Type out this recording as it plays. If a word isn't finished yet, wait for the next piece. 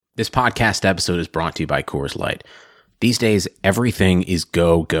This podcast episode is brought to you by Coors Light. These days, everything is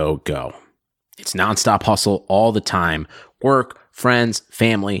go, go, go. It's nonstop hustle all the time. Work, friends,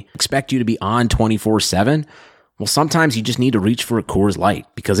 family expect you to be on 24/7. Well, sometimes you just need to reach for a Coors Light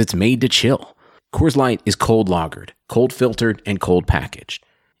because it's made to chill. Coors Light is cold lagered, cold filtered, and cold packaged.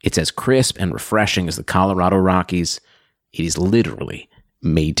 It's as crisp and refreshing as the Colorado Rockies. It is literally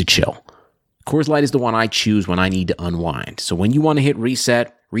made to chill. Coors Light is the one I choose when I need to unwind. So when you want to hit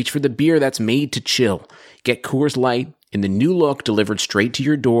reset, reach for the beer that's made to chill. Get Coors Light in the new look delivered straight to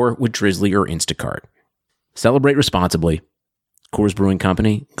your door with Drizzly or Instacart. Celebrate responsibly. Coors Brewing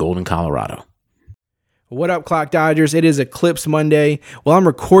Company, Golden, Colorado. What up, Clock Dodgers? It is Eclipse Monday. Well, I'm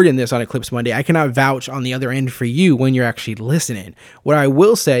recording this on Eclipse Monday. I cannot vouch on the other end for you when you're actually listening. What I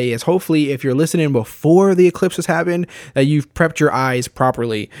will say is hopefully if you're listening before the eclipse has happened, that you've prepped your eyes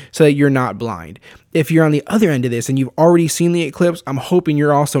properly so that you're not blind. If you're on the other end of this and you've already seen the eclipse, I'm hoping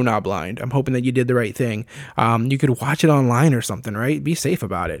you're also not blind. I'm hoping that you did the right thing. You could watch it online or something, right? Be safe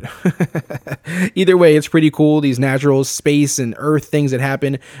about it. Either way, it's pretty cool. These natural space and earth things that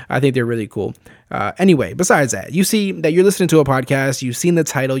happen, I think they're really cool. Anyway, besides that, you see that you're listening to a podcast, you've seen the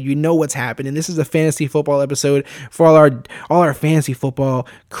title, you know what's happening. This is a fantasy football episode for all our fantasy football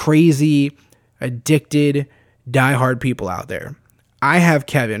crazy, addicted, diehard people out there. I have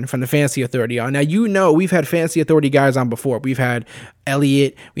Kevin from the Fantasy Authority on. Now, you know, we've had Fantasy Authority guys on before. We've had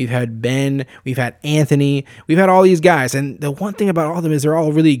Elliot, we've had Ben, we've had Anthony, we've had all these guys. And the one thing about all of them is they're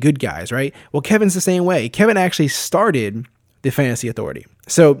all really good guys, right? Well, Kevin's the same way. Kevin actually started the Fantasy Authority.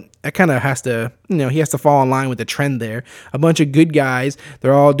 So that kind of has to, he has to fall in line with the trend there. A bunch of good guys.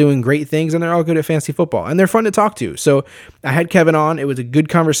 They're all doing great things and they're all good at fantasy football and they're fun to talk to. So I had Kevin on. It was a good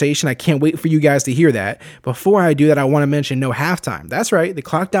conversation. I can't wait for you guys to hear that. Before I do that, I want to mention No Halftime. That's right. The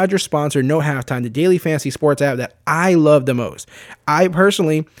Clock Dodgers sponsor No Halftime, the daily fantasy sports app that I love the most. I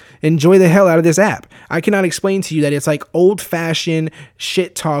personally enjoy the hell out of this app. I cannot explain to you that it's like old fashioned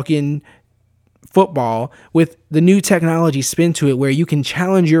shit talking football with the new technology spin to it where you can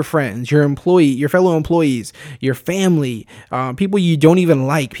challenge your friends, your fellow employees, your family, people you don't even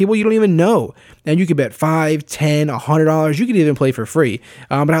like, people you don't even know. And you can bet $5, $10, $100. You can even play for free.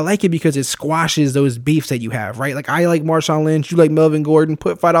 But I like it because it squashes those beefs that you have, right? Like I like Marshawn Lynch, you like Melvin Gordon,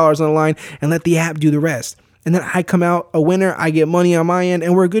 put $5 on the line and let the app do the rest. And then I come out a winner, I get money on my end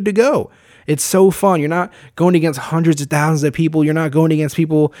and we're good to go. It's so fun. You're not going against hundreds of thousands of people. You're not going against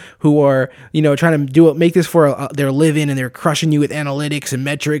people who are, trying to make this for their living and they're crushing you with analytics and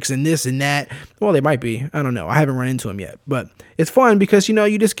metrics and this and that. Well, they might be. I don't know. I haven't run into them yet, but it's fun because,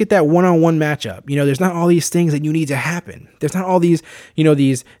 you just get that one-on-one matchup. There's not all these things that you need to happen. There's not all these,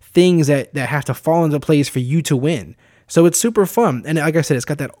 these things that have to fall into place for you to win. So it's super fun. And like I said, it's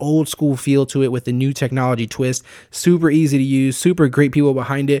got that old school feel to it with the new technology twist. Super easy to use, super great people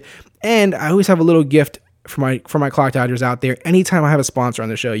behind it. And I always have a little gift for my Clock Dodgers out there. Anytime I have a sponsor on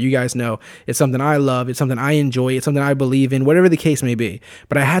the show, you guys know it's something I love. It's something I enjoy. It's something I believe in, whatever the case may be.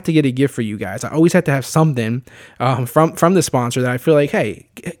 But I had to get a gift for you guys. I always had to have something from the sponsor that I feel like, hey,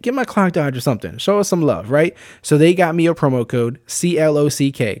 give my Clock Dodgers something. Show us some love, right? So they got me a promo code,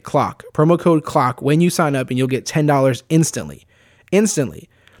 CLOCK, CLOCK. Promo code CLOCK when you sign up and you'll get $10 instantly.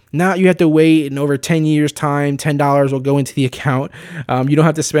 Now you have to wait in over 10 years time, $10 will go into the account. You don't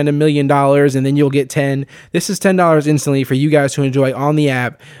have to spend $1 million and then you'll get 10. This is $10 instantly for you guys to enjoy on the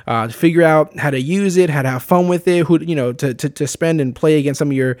app, to figure out how to use it, how to have fun with it, to spend and play against some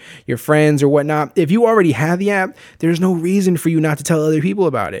of your friends or whatnot. If you already have the app, there's no reason for you not to tell other people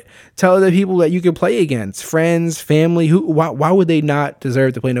about it. Tell other people that you can play against, friends, family. Why would they not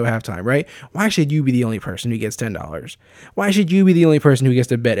deserve to play No Halftime, right? Why should you be the only person who gets $10? Why should you be the only person who gets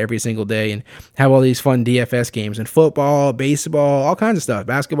to bet every single day and have all these fun DFS games and football, baseball, all kinds of stuff,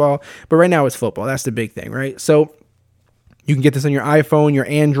 basketball. But right now it's football. That's the big thing, right? So you can get this on your iPhone, your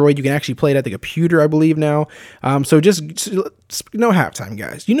Android. You can actually play it at the computer, I believe now. So just No Halftime,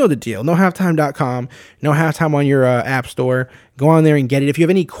 guys. You know the deal. NoHalftime.com. No Halftime on your app store. Go on there and get it. If you have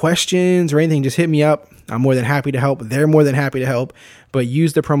any questions or anything, just hit me up. I'm more than happy to help. They're more than happy to help. But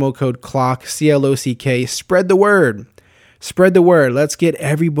use the promo code CLOCK, CLOCK. Spread the word. Spread the word. Let's get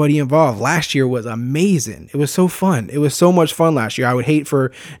everybody involved. Last year was amazing. It was so fun. It was so much fun last year. I would hate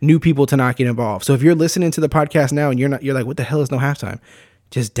for new people to not get involved. So if you're listening to the podcast now and you're like, what the hell is No Halftime?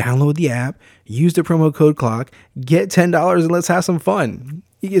 Just download the app, use the promo code CLOCK, get $10 and let's have some fun.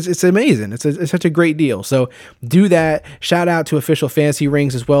 It's amazing. It's such a great deal. So do that. Shout out to Official Fantasy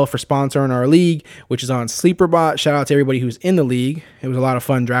Rings as well for sponsoring our league, which is on SleeperBot. Shout out to everybody who's in the league. It was a lot of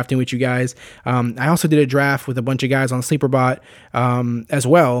fun drafting with you guys. I also did a draft with a bunch of guys on SleeperBot as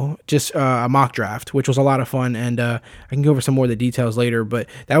well, just a mock draft, which was a lot of fun. And I can go over some more of the details later, but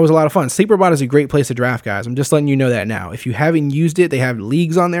that was a lot of fun. SleeperBot is a great place to draft, guys. I'm just letting you know that now. If you haven't used it, they have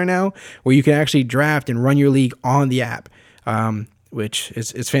leagues on there now where you can actually draft and run your league on the app. Which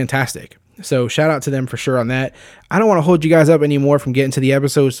is fantastic. So shout out to them for sure on that. I don't want to hold you guys up anymore from getting to the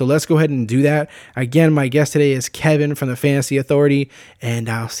episode, so let's go ahead and do that. Again, my guest today is Kevin from the Fantasy Authority, and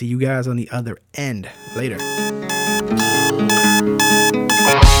I'll see you guys on the other end later. Cannot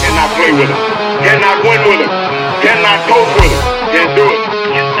play with him. Cannot win with him. Cannot coach with him. Can't do it.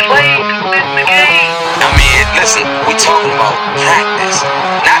 You play to win the game. I mean, listen, we talking about practice.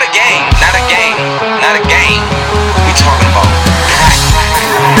 Not a game, not a game, not a game. We talking about practice.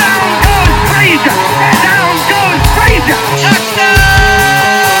 Down goes Frazier! Down goes Frazier! Touchdown!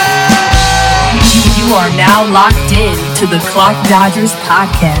 You are now locked in to the Clock Dodgers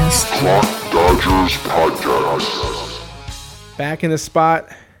podcast. Clock Dodgers Podcast. Back in the spot,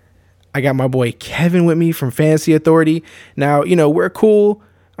 I got my boy Kevin with me from Fantasy Authority. Now, we're cool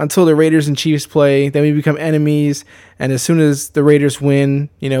until the Raiders and Chiefs play. Then we become enemies. And as soon as the Raiders win,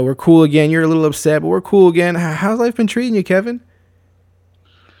 we're cool again. You're a little upset, but we're cool again. How's life been treating you, Kevin?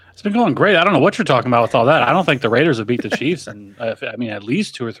 It's been going great. I don't know what you're talking about with all that. I don't think the Raiders have beat the Chiefs in, at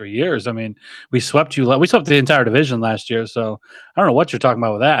least 2 or 3 years. I mean, we swept the entire division last year. So I don't know what you're talking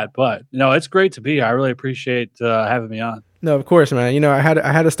about with that. But, it's great to be here. I really appreciate having me on. No, of course, man. I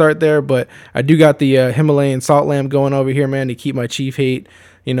had to start there, but I do got the Himalayan salt lamp going over here, man, to keep my Chief hate,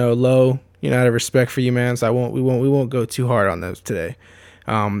 low. Out of respect for you, man. So we won't go too hard on those today.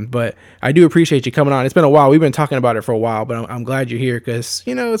 But I do appreciate you coming on. It's been a while. We've been talking about it for a while, but I'm glad you're here because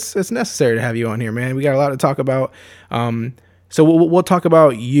it's necessary to have you on here, man. We got a lot to talk about. So we'll talk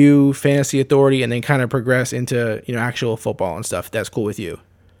about you, Fantasy Authority, and then kind of progress into actual football and stuff. That's cool with you.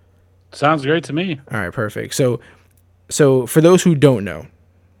 Sounds great to me. All right, perfect. So for those who don't know,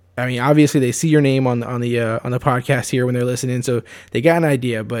 I mean, obviously they see your name on the podcast here when they're listening, so they got an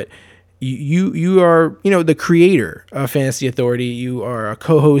idea. But you are the creator of Fantasy Authority. You are a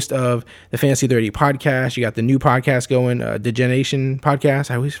co-host of the Fantasy Authority podcast. You got the new podcast going, Degeneration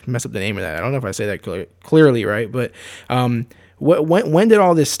podcast. I always mess up the name of that. I don't know if I say that clearly right, but when did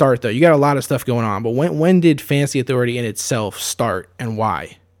all this start though? You got a lot of stuff going on, but when did Fantasy Authority in itself start and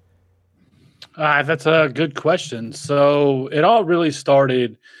why? That's a good question. So it all really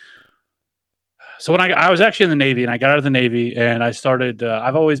started. So when I was actually in the Navy, and I got out of the Navy, and I started.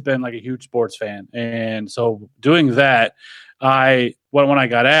 I've always been like a huge sports fan, and so doing that, when I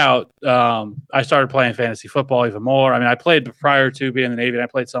got out, I started playing fantasy football even more. I mean, I played prior to being in the Navy, and I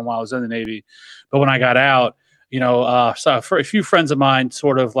played some while I was in the Navy, but when I got out, so for a few friends of mine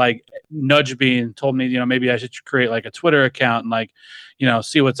sort of like nudged me and told me, maybe I should create like a Twitter account and like,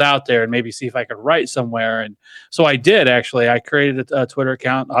 see what's out there and maybe see if I could write somewhere. And so I did actually. I created a Twitter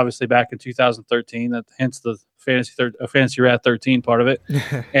account, obviously back in 2013. That hence the Fantasy Rat 13 part of it.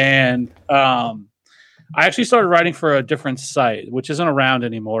 And I actually started writing for a different site, which isn't around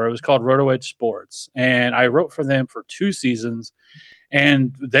anymore. It was called RotoEdge Sports, and I wrote for them for 2 seasons.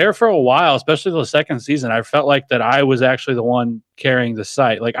 And there for a while, especially the second season, I felt like that I was actually the one carrying the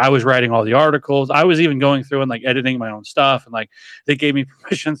site. Like I was writing all the articles. I was even going through and like editing my own stuff. And like they gave me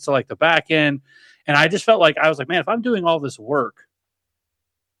permissions to like the back end. And I just felt like I was like, man, if I'm doing all this work,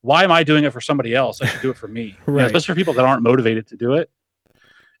 why am I doing it for somebody else? I should do it for me. Right. Especially for people that aren't motivated to do it.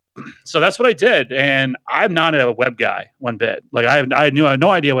 So that's what I did. And I'm not a web guy one bit. Like I had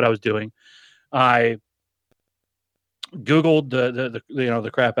no idea what I was doing. I Googled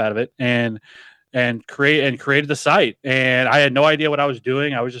the crap out of it and created the site, and I had no idea what I was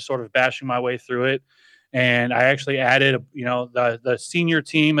doing. I was just sort of bashing my way through it, and I actually added the senior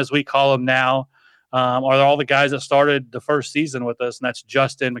team, as we call them now, are all the guys that started the first season with us, and that's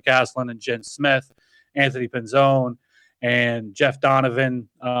Justin McCaslin and Jen Smith, Anthony Penzone, and Jeff Donovan.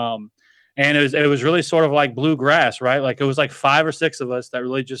 And it was really sort of like bluegrass, right? Like it was like 5 or 6 of us that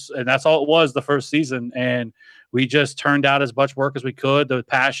really and that's all it was the first season. And we just turned out as much work as we could. The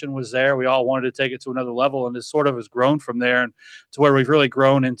passion was there. We all wanted to take it to another level, and it sort of has grown from there, and to where we've really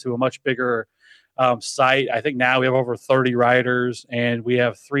grown into a much bigger site. I think now we have over 30 writers, and we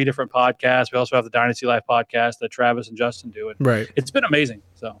have 3 different podcasts. We also have the Dynasty Life podcast that Travis and Justin do. And right. It's been amazing.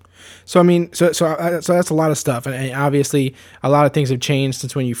 So I mean, so that's a lot of stuff, and obviously a lot of things have changed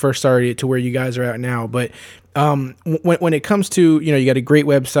since when you first started to where you guys are at now. But when it comes to, you got a great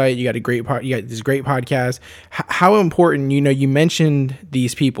website, you got this great podcast. How important, you mentioned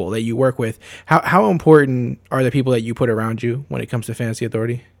these people that you work with. How important are the people that you put around you when it comes to Fantasy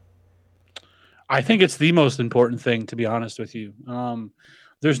Authority? I think it's the most important thing, to be honest with you.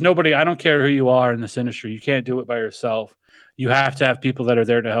 There's nobody, I don't care who you are in this industry. You can't do it by yourself. You have to have people that are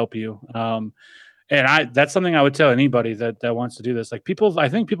there to help you. And that's something I would tell anybody that wants to do this. Like I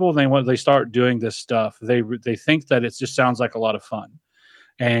think people, when they start doing this stuff, they think that it just sounds like a lot of fun.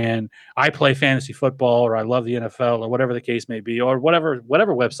 And I play fantasy football, or I love the NFL, or whatever the case may be, or whatever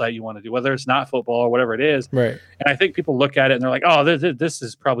website you want to do, whether it's not football or whatever it is. Right. And I think people look at it and they're like, oh, this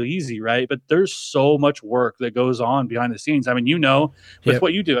is probably easy, right? But there's so much work that goes on behind the scenes. I mean, with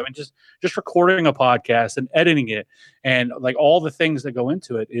what you do, I mean, just recording a podcast and editing it, and like all the things that go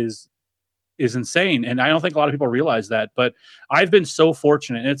into it is insane. And I don't think a lot of people realize that, but I've been so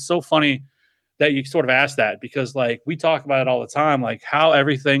fortunate. And it's so funny that you sort of asked that, because like we talk about it all the time, like how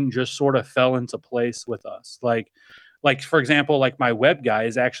everything just sort of fell into place with us. Like for example, like my web guy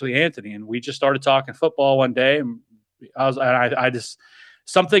is actually Anthony, and we just started talking football one day, and I just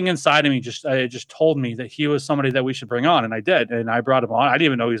something inside of me just told me that he was somebody that we should bring on, and I did, and I brought him on. I didn't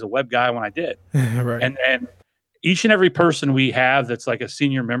even know he was a web guy when I did. Right. And each and every person we have that's like a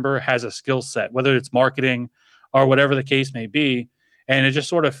senior member has a skill set, whether it's marketing or whatever the case may be. And it just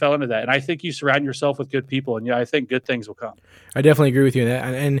sort of fell into that. And I think you surround yourself with good people, and I think good things will come. I definitely agree with you in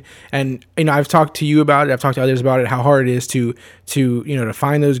that. And I've talked to you about it. I've talked to others about it, how hard it is to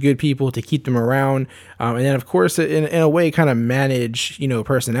find those good people, to keep them around. And then of course, in a way, kind of manage,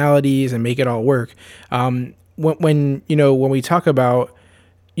 personalities and make it all work. When we talk about,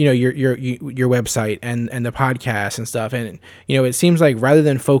 your website and the podcast and stuff, and it seems like rather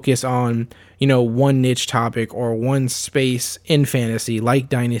than focus on one niche topic or one space in fantasy like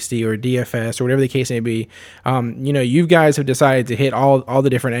Dynasty or DFS or whatever the case may be, you guys have decided to hit all the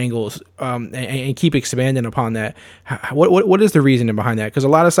different angles and keep expanding upon that. What is the reasoning behind that? Because a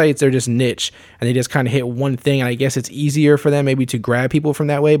lot of sites, they're just niche and they just kind of hit one thing, and I guess it's easier for them maybe to grab people from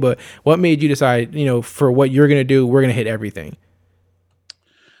that way. But what made you decide, for what you're going to do, we're going to hit everything?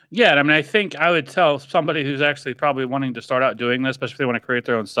 Yeah, I mean, I think I would tell somebody who's actually probably wanting to start out doing this, especially if they want to create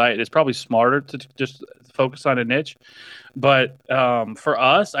their own site, it's probably smarter to just focus on a niche. But for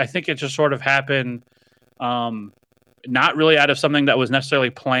us, I think it just sort of happened, not really out of something that was necessarily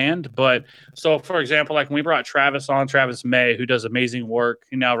planned. But so, for example, like when we brought Travis on, Travis May, who does amazing work,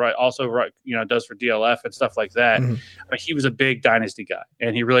 he now does for DLF and stuff like that. Mm-hmm. But he was a big Dynasty guy,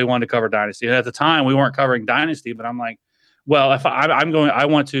 and he really wanted to cover Dynasty. And at the time, we weren't covering Dynasty, but I'm like, well, if I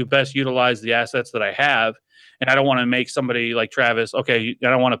want to best utilize the assets that I have, and I don't want to make somebody like Travis, okay, I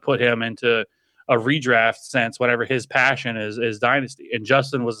don't want to put him into a redraft sense, whatever his passion is Dynasty. And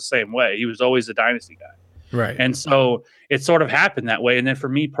Justin was the same way. He was always a Dynasty guy. Right. And so it sort of happened that way. And then for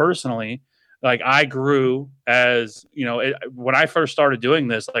me personally, like I grew as, when I first started doing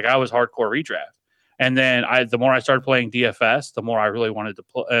this, like I was hardcore redraft. And then the more I started playing DFS, the more I really wanted to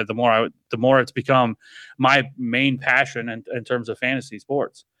play. The more it's become my main passion in terms of fantasy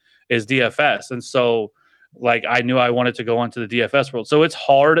sports is DFS. And so, like, I knew I wanted to go into the DFS world. So it's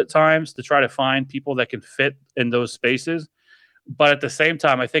hard at times to try to find people that can fit in those spaces. But at the same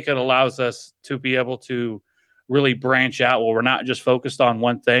time, I think it allows us to be able to really branch out. Well, we're not just focused on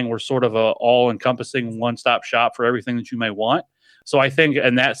one thing. We're sort of a all-encompassing one-stop shop for everything that you may want. So I think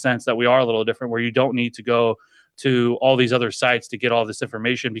in that sense that we are a little different, where you don't need to go to all these other sites to get all this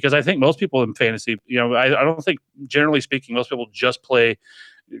information, because I think most people in fantasy, I don't think, generally speaking, most people just play,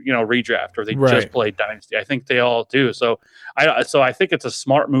 redraft, or they just play Dynasty. I think they all do. So I think it's a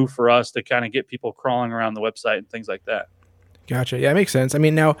smart move for us to kind of get people crawling around the website and things like that. Gotcha. Yeah, it makes sense. I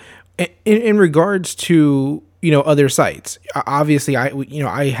mean, now in regards to, other sites, obviously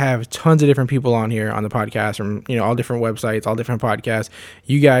I have tons of different people on here on the podcast from, all different websites, all different podcasts.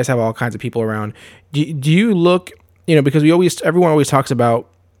 You guys have all kinds of people around. Do you look, because everyone always talks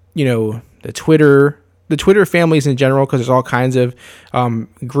about, the Twitter families in general, because there's all kinds of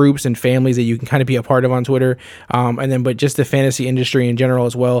groups and families that you can kind of be a part of on Twitter. But just the fantasy industry in general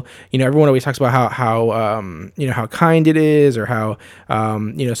as well. Everyone always talks about how kind it is, or how,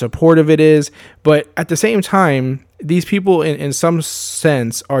 supportive it is. But at the same time, these people in some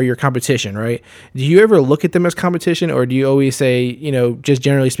sense are your competition, right? Do you ever look at them as competition, or do you always say, you know, just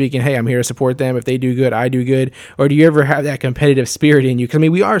generally speaking, hey, I'm here to support them. If they do good, I do good. Or do you ever have that competitive spirit in you? Because I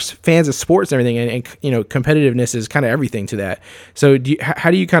mean, we are fans of sports and everything, and you know, competitiveness is kind of everything to that. So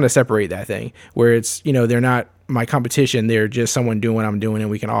how do you kind of separate that thing where it's, you know, they're not my competition, they're just someone doing what I'm doing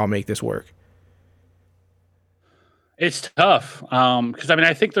and we can all make this work? It's tough because I mean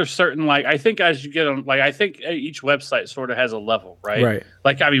I think there's certain, like, I think as you get on, like, I think each website sort of has a level, right? Right.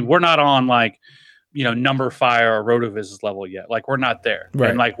 Like, I mean, we're not on, like, you know, Number Fire or RotoViz's level yet. Like, we're not there, Right.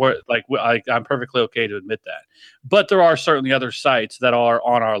 and like I'm perfectly okay to admit that. But there are certainly other sites that are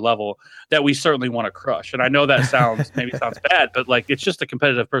on our level that we certainly want to crush. And I know that maybe sounds bad, but like, it's just a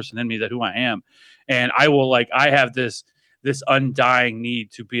competitive person in me, that who I am, and I will, like, I have this undying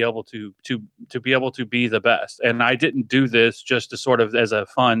need to be able to be able to be the best. And I didn't do this just to sort of as a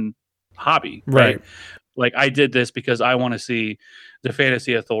fun hobby, right? Like, I did this because I want to see the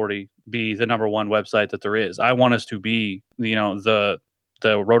Fantasy Authority be the number one website that there is. I want us to be, you know, the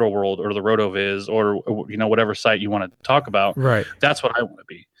Roto World or the RotoViz, or, you know, whatever site you want to talk about. Right. That's what I want to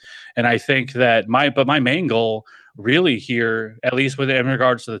be. And I think that my main goal really here, at least in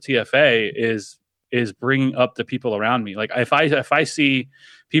regards to the TFA, is bringing up the people around me. Like, if I see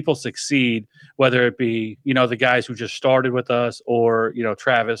people succeed, whether it be, you know, the guys who just started with us, or, you know,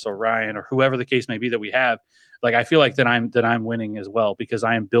 Travis or Ryan or whoever the case may be that we have, like, I feel like that I'm winning as well, because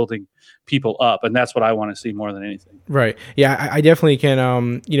I am building people up, and that's what I want to see more than anything. Right. Yeah, I definitely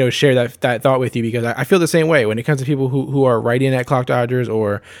can, you know, share that thought with you, because I feel the same way when it comes to people who are writing at Clock Dodgers,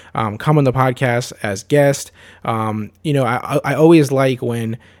 or come on the podcast as guests. You know, I always like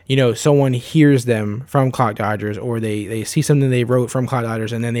when, you know, someone hears them from Clock Dodgers, or they see something they wrote from Clock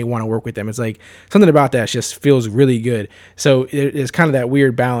Dodgers, and then they want to work with them. It's like something about that just feels really good. So it's kind of that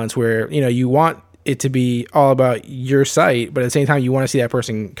weird balance where, you know, you want it to be all about your site, but at the same time you want to see that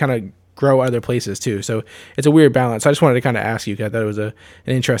person kind of grow other places too. So it's a weird balance. I just wanted to kind of ask you, because I thought it was an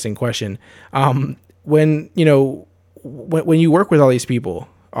interesting question. When, you know, when you work with all these people,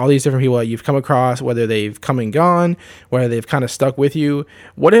 all these different people that you've come across, whether they've come and gone, whether they've kind of stuck with you,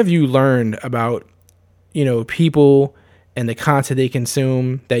 what have you learned about, you know, people and the content they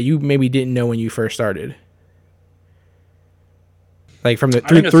consume that you maybe didn't know when you first started? Like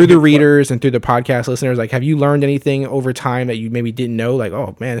through the readers and through the podcast listeners, like, have you learned anything over time that you maybe didn't know? Like,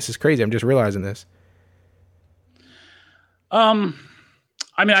 oh man, this is crazy, I'm just realizing this. I mean,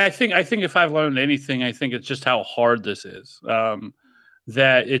 I think if I've learned anything, I think it's just how hard this is.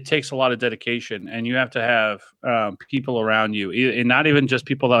 That it takes a lot of dedication, and you have to have people around you, and not even just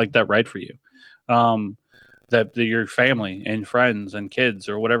people that write for you. That your family and friends and kids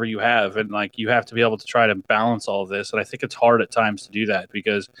or whatever you have, and like, you have to be able to try to balance all of this. And I think it's hard at times to do that,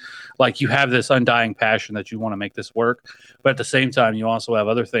 because like, you have this undying passion that you want to make this work, but at the same time you also have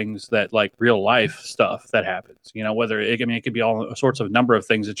other things that, like, real life stuff that happens, you know, it could be all sorts of number of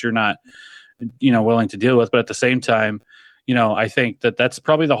things that you're not, you know, willing to deal with. But at the same time, you know, I think that that's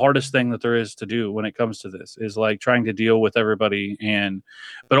probably the hardest thing that there is to do when it comes to this, is like trying to deal with everybody.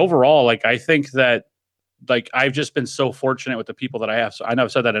 But overall, like, I think that, like, I've just been so fortunate with the people that I have. So I know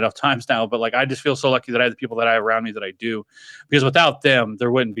I've said that enough times now, but like, I just feel so lucky that I have the people that I have around me that I do, because without them, there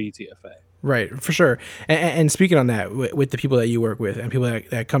wouldn't be TFA. Right, for sure. And speaking on that, with the people that you work with and people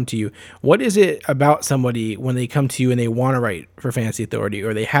that come to you, what is it about somebody when they come to you and they want to write for Fantasy Authority,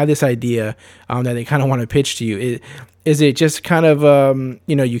 or they have this idea that they kind of want to pitch to you? Is it just kind of,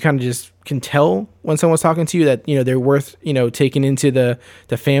 you know, you kind of just can tell when someone's talking to you that, you know, they're worth, you know, taking into the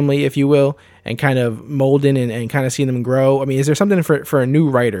family, if you will, and kind of molding and kind of seeing them grow? I mean, is there something for a new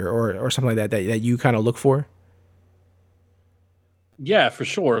writer or something like that you kind of look for? Yeah, for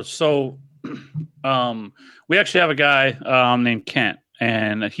sure. So we actually have a guy named Kent,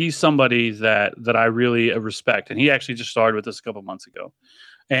 and he's somebody that I really respect. And he actually just started with us a couple months ago.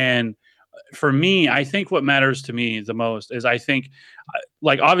 And for me, I think what matters to me the most is, I think,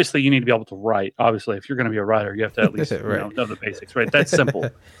 like, obviously you need to be able to write. Obviously, if you're going to be a writer, you have to at least right. know the basics, right? That's simple.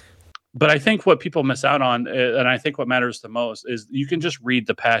 But I think what people miss out on, and I think what matters the most, is you can just read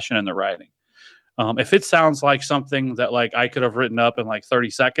the passion in the writing. If it sounds like something that, like, I could have written up in like 30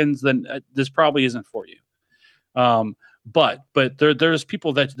 seconds, then this probably isn't for you. But there's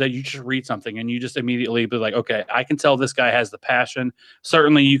people that you just read something and you just immediately be like, okay, I can tell this guy has the passion.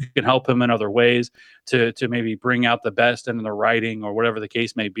 Certainly you can help him in other ways to maybe bring out the best in the writing or whatever the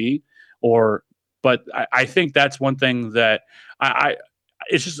case may be. But I think that's one thing that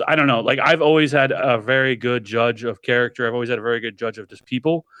it's just, I don't know. Like, I've always had a very good judge of character. I've always had a very good judge of just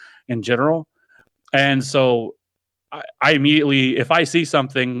people in general. And so I immediately, if I see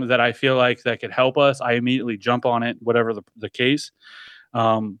something that I feel like that could help us, I immediately jump on it, whatever the case.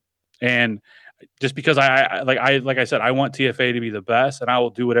 And just because like I said, I want TFA to be the best, and I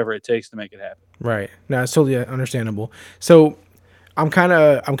will do whatever it takes to make it happen. Right. No, it's totally understandable. So I'm kind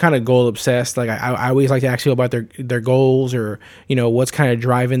of goal obsessed. Like I always like to ask people about their goals, or what's kind of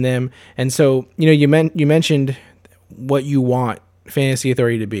driving them. And so you mentioned what you want Fantasy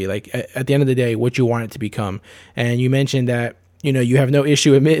Authority to be, like at the end of the day, what you want it to become. And you mentioned that you have no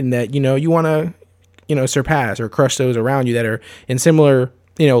issue admitting that you want to surpass or crush those around you that are in similar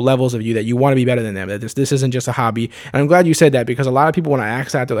levels of you, that you want to be better than them, that this isn't just a hobby. And I'm glad you said that, because a lot of people, when I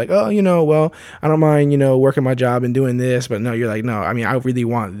ask that, they're like, oh, well, I don't mind working my job and doing this, but no, you're like, no, I mean, I really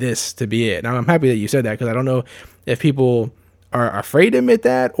want this to be it. Now I'm happy that you said that, because I don't know if people are afraid to admit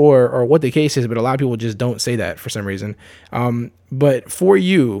that or what the case is, but a lot of people just don't say that for some reason. But for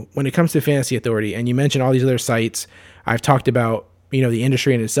you, when it comes to Fantasy Authority, and you mentioned all these other sites, I've talked about the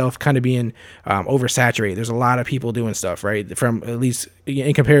industry in itself kind of being oversaturated. There's a lot of people doing stuff, right? From, at least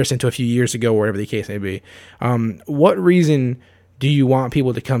in comparison to a few years ago, or whatever the case may be. What reason do you want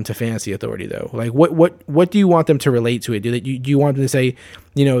people to come to Fantasy Authority, though? Like, what do you want them to relate to it? Do you want them to say,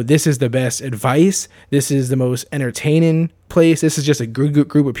 this is the best advice, this is the most entertaining place, this is just a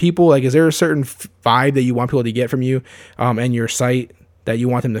group of people? Like, is there a certain vibe that you want people to get from you and your site, that you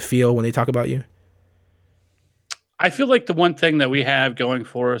want them to feel when they talk about you? I feel like the one thing that we have going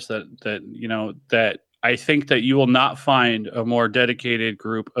for us that I think that you will not find a more dedicated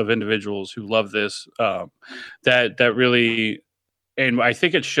group of individuals who love this, that really, and I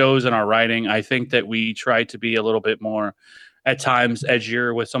think it shows in our writing. I think that we try to be a little bit more, at times,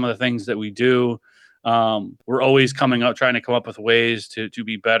 edgier with some of the things that we do. We're always trying to come up with ways to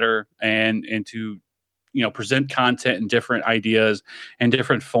be better and to present content in different ideas and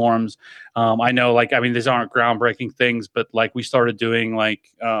different forms. I know, these aren't groundbreaking things, but like we started doing we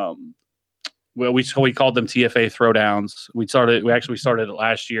called them TFA throwdowns. We actually started it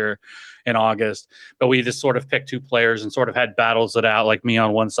last year in August, but we just sort of picked two players and sort of had battles it out, like me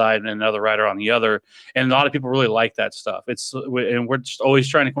on one side and another writer on the other. And a lot of people really like that stuff. And we're just always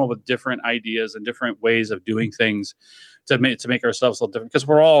trying to come up with different ideas and different ways of doing things to make ourselves a little different, because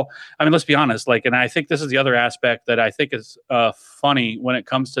we're all, let's be honest, and I think this is the other aspect that I think is funny when it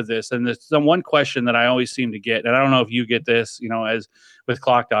comes to this. And it's the one question that I always seem to get, and I don't know if you get this, as with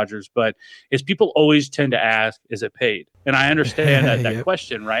Clock Dodgers, but is people always tend to ask, is it paid? And I understand that Yep.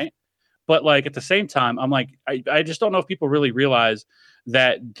 question, right? But at the same time, I'm like, I just don't know if people really realize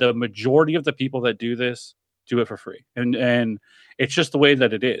that the majority of the people that do this do it for free. And it's just the way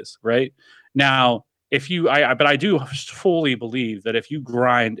that it is, right? Now, but I do fully believe that if you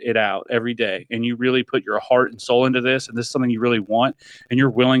grind it out every day and you really put your heart and soul into this, and this is something you really want, and you're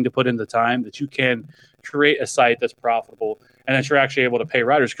willing to put in the time, that you can create a site that's profitable and that you're actually able to pay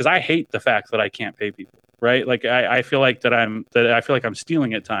writers. Because I hate the fact that I can't pay people, right? Like I feel like I'm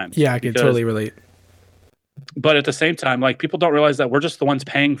stealing at times. Yeah, I can totally relate. But at the same time, people don't realize that we're just the ones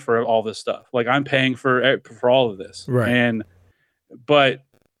paying for all this stuff. Like, I'm paying for all of this, right?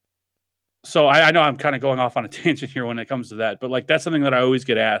 So I know I'm kind of going off on a tangent here when it comes to that, but that's something that I always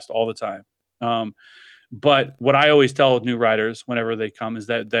get asked all the time. But what I always tell new writers whenever they come is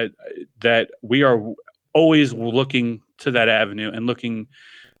that we are always looking to that avenue and looking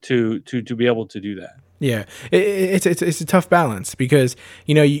to be able to do that. Yeah, it's a tough balance, because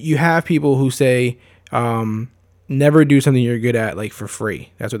you have people who say never do something you're good at for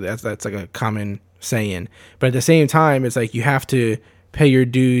free. That's like a common saying. But at the same time, it's like you have to pay your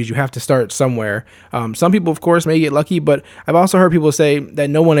dues. You have to start somewhere. Some people, of course, may get lucky, but I've also heard people say that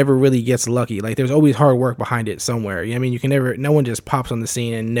no one ever really gets lucky. Like, there's always hard work behind it somewhere. No one just pops on the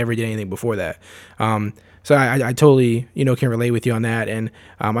scene and never did anything before that. So I totally, can relate with you on that. And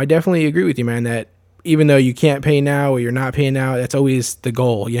I definitely agree with you, man, that even though you can't pay now or you're not paying now, that's always the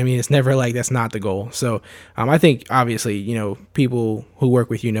goal. It's never that's not the goal. So I think, obviously, people who work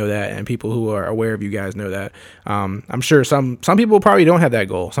with you know that, and people who are aware of you guys know that. I'm sure some people probably don't have that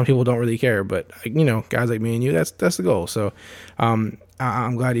goal. Some people don't really care, but guys like me and you, that's the goal. So I'm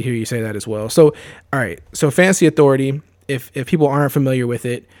glad to hear you say that as well. So, all right. So Fantasy Authority, if people aren't familiar with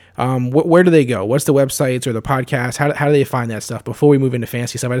it, where do they go? What's the websites or the podcast? How do they find that stuff before we move into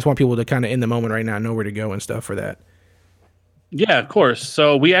fantasy stuff? I just want people to kind of, in the moment right now, know where to go and stuff for that. Yeah, of course.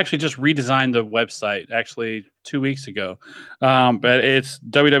 So we actually just redesigned the website 2 weeks ago. But it's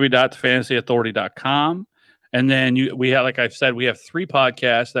www.fantasyauthority.com. And then we have, like I've said, we have 3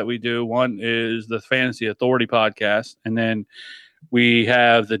 podcasts that we do. One is the Fantasy Authority podcast. And then We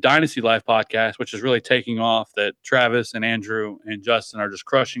have the Dynasty Life podcast, which is really taking off, that Travis and Andrew and Justin are just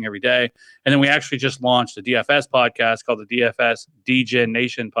crushing every day. And then we actually just launched a DFS podcast called the DFS DGen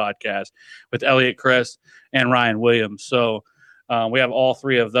Nation podcast with Elliot Chris and Ryan Williams. So we have all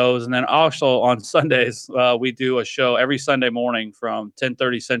three of those. And then also on Sundays, we do a show every Sunday morning from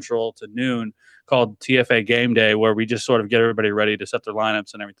 10:30 Central to noon called TFA Game Day, where we just sort of get everybody ready to set their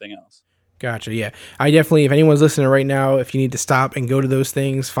lineups and everything else. Gotcha. Yeah. I definitely, if anyone's listening right now, if you need to stop and go to those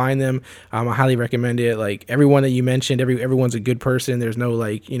things, find them. I highly recommend it. Like everyone that you mentioned, everyone's a good person. There's no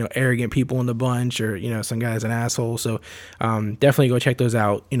like, arrogant people in the bunch or, some guy's an asshole. So definitely go check those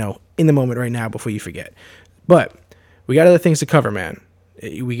out, in the moment right now before you forget. But we got other things to cover, man.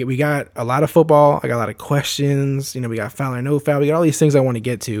 We got a lot of football. I got a lot of questions. We got foul or no foul. We got all these things I want to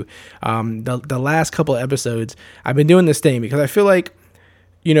get to. The last couple of episodes, I've been doing this thing because I feel like,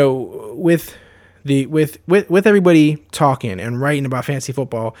 with everybody talking and writing about fantasy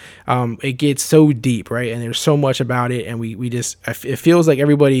football, it gets so deep, right? And there's so much about it, and it feels like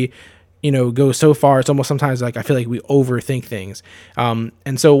everybody, goes so far. It's almost sometimes like I feel like we overthink things.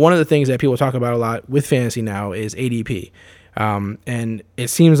 And so one of the things that people talk about a lot with fantasy now is ADP. And it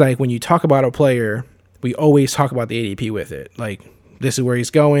seems like when you talk about a player, we always talk about the ADP with it, like, this is where he's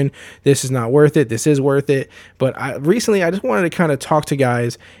going. This is not worth it. This is worth it. But recently, I just wanted to kind of talk to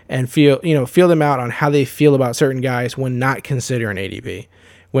guys and feel them out on how they feel about certain guys when not considering ADP.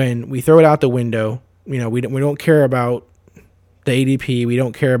 When we throw it out the window, we don't care about the ADP. We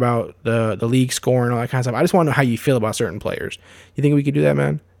don't care about the league score and all that kind of stuff. I just want to know how you feel about certain players. You think we could do that,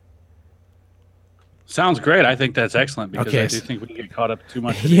 man? Sounds great. I think that's excellent because I do think we get caught up too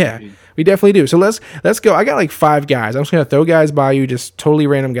much. Yeah, we definitely do. So let's go. I got like 5 guys. I'm just gonna throw guys by you, just totally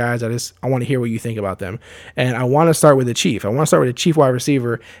random guys. I want to hear what you think about them, and I want to start with the Chief. I want to start with the Chief wide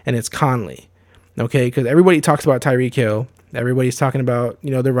receiver, and it's Conley. Okay, because everybody talks about Tyreek Hill. Everybody's talking about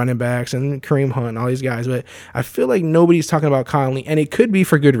the running backs and Kareem Hunt and all these guys, but I feel like nobody's talking about Conley, and it could be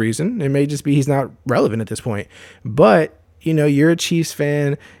for good reason. It may just be he's not relevant at this point, but you're a Chiefs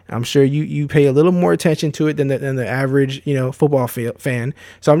fan. I'm sure you pay a little more attention to it than the average, football fan.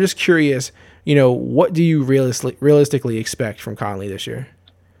 So I'm just curious, what do you realistically expect from Conley this year?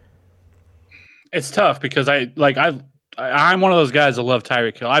 It's tough because I'm one of those guys that love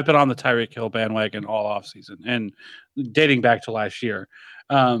Tyreek Hill. I've been on the Tyreek Hill bandwagon all offseason and dating back to last year.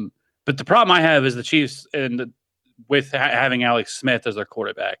 But the problem I have is the Chiefs with having Alex Smith as their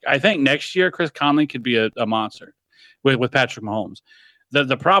quarterback. I think next year Chris Conley could be a monster with Patrick Mahomes.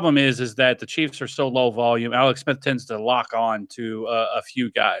 The problem is that the Chiefs are so low volume. Alex Smith tends to lock on to a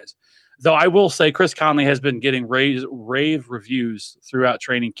few guys. Though I will say Chris Conley has been getting rave reviews throughout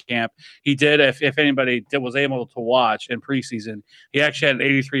training camp. He did, if anybody was able to watch in preseason, he actually had an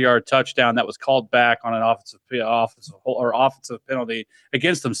 83-yard touchdown that was called back on an offensive penalty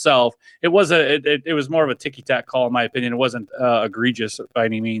against himself. It was more of a ticky-tack call, in my opinion. It wasn't egregious by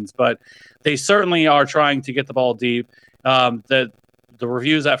any means, but they certainly are trying to get the ball deep. The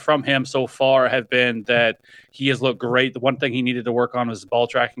reviews from him so far have been that he has looked great. The one thing he needed to work on was ball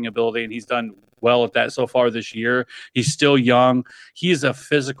tracking ability, and he's done well at that so far this year. He's still young. He is a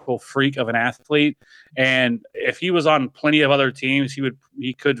physical freak of an athlete, and if he was on plenty of other teams,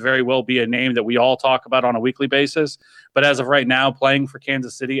 he could very well be a name that we all talk about on a weekly basis. But as of right now, playing for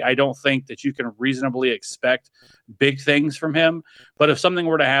Kansas City, I don't think that you can reasonably expect big things from him. But if something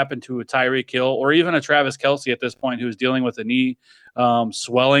were to happen to a Tyreek Hill or even a Travis Kelce at this point, who's dealing with a knee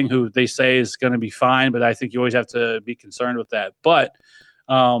swelling, who they say is going to be fine, but I think you always have to be concerned with that. But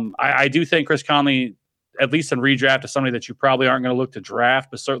I do think Chris Conley, at least in redraft, is somebody that you probably aren't going to look to draft,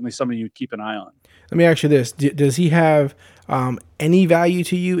 but certainly somebody you'd keep an eye on. Let me ask you this. Does he have any value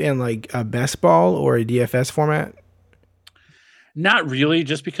to you in like a best ball or a DFS format? Not really,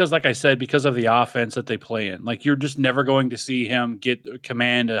 just because, like I said, because of the offense that they play in. Like, you're just never going to see him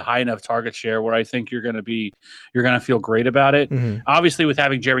command a high enough target share where I think you're going to feel great about it. Mm-hmm. Obviously, with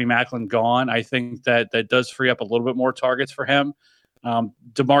having Jeremy Maclin gone, I think that does free up a little bit more targets for him.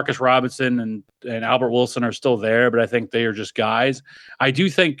 Demarcus Robinson and Albert Wilson are still there, but I think they are just guys. I do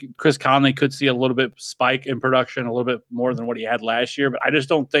think Chris Conley could see a little bit spike in production, a little bit more than what he had last year, but I just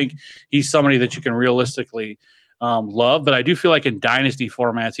don't think he's somebody that you can realistically love. But I do feel like in dynasty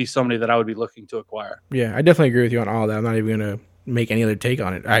formats, he's somebody that I would be looking to acquire. Yeah, I definitely agree with you on all that. I'm not even going to make any other take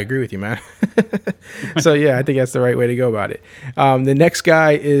on it. I agree with you, man. So yeah, I think that's the right way to go about it. The next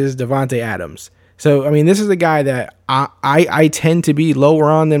guy is Davante Adams. So, I mean, this is a guy that I tend to be lower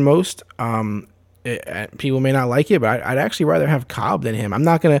on than most. People may not like it, but I'd actually rather have Cobb than him. I'm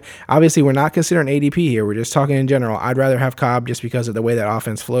not going to, obviously, we're not considering ADP here. We're just talking in general. I'd rather have Cobb just because of the way that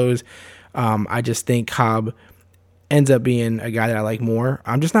offense flows. I just think Cobb ends up being a guy that I like more.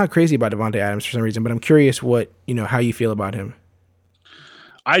 I'm just not crazy about Davante Adams for some reason, but I'm curious how you feel about him.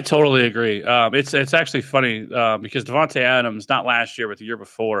 I totally agree. It's actually funny because Davante Adams, not last year, but the year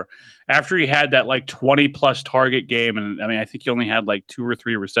before, after he had that like 20+ target game, and I mean, I think he only had like 2 or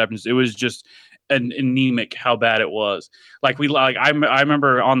 3 receptions. It was just anemic how bad it was. I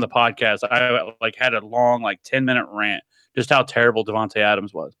remember on the podcast, I like had a long 10-minute rant just how terrible Davante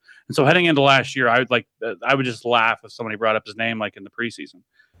Adams was. And so heading into last year, I would just laugh if somebody brought up his name like in the preseason.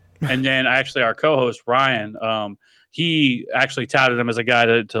 And then actually our co-host Ryan, he actually touted him as a guy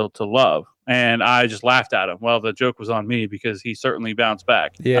to love, and I just laughed at him. Well, the joke was on me because he certainly bounced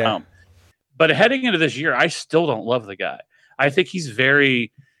back. Yeah. But heading into this year, I still don't love the guy. I think he's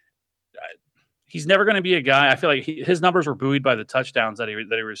never going to be a guy. I feel like his numbers were buoyed by the touchdowns that he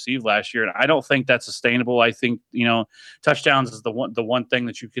received last year, and I don't think that's sustainable. I think touchdowns is the one thing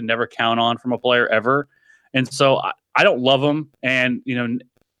that you can never count on from a player ever, and so I don't love him. And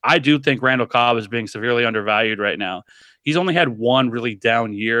I do think Randall Cobb is being severely undervalued right now. He's only had one really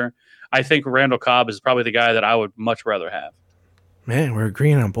down year. I think Randall Cobb is probably the guy that I would much rather have. Man, we're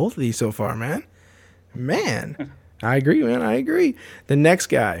agreeing on both of these so far, man. I agree, man. I agree. The next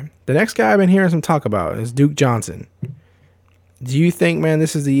guy I've been hearing some talk about is Duke Johnson. Do you think, man,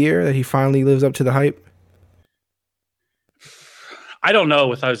 this is the year that he finally lives up to the hype? I don't know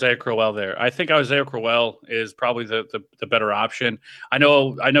with Isaiah Crowell there. I think Isaiah Crowell is probably the better option. I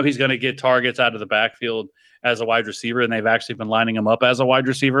know he's going to get targets out of the backfield as a wide receiver, and they've actually been lining him up as a wide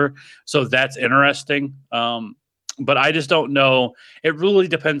receiver. So that's interesting. But I just don't know. It really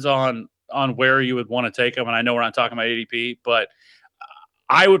depends on where you would want to take him. And I know we're not talking about ADP, but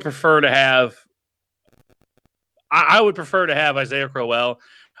I would prefer to have Isaiah Crowell.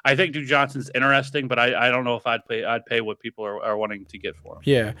 I think Duke Johnson's interesting, but I don't know if I'd pay what people are wanting to get for him.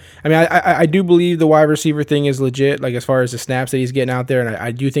 Yeah. I mean, I do believe the wide receiver thing is legit, like as far as the snaps that he's getting out there, and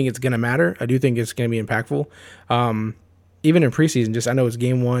I do think it's going to matter. I do think it's going to be impactful. Even in preseason, I know it's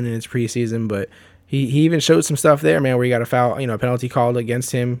game 1 and it's preseason, but he even showed some stuff there, man, where he got a foul, a penalty called against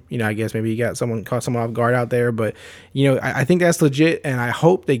him. I guess maybe he caught someone off guard out there, but I think that's legit, and I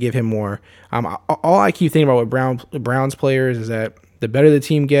hope they give him more. All I keep thinking about with Browns players is that the better the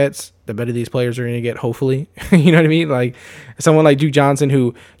team gets, the better these players are going to get, hopefully. You know what I mean? Like someone like Duke Johnson,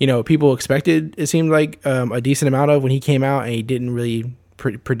 who, people expected, it seemed like a decent amount of when he came out, and he didn't really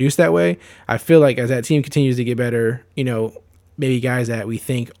produce that way. I feel like as that team continues to get better, maybe guys that we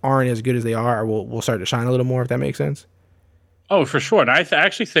think aren't as good as they are will start to shine a little more, if that makes sense. Oh, for sure. And I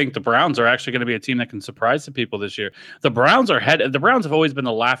actually think the Browns are actually going to be a team that can surprise some people this year. The Browns have always been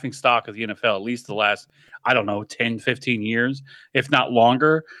the laughing stock of the NFL, at least the last, 10, 15 years, if not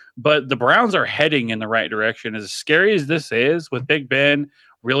longer. But the Browns are heading in the right direction. As scary as this is, with Big Ben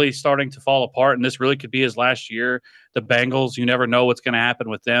really starting to fall apart, and this really could be his last year. The Bengals, you never know what's going to happen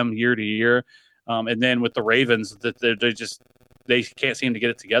with them year to year. And then with the Ravens, they can't seem to get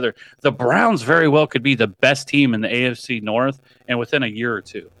it together. The Browns very well could be the best team in the AFC North, and within a year or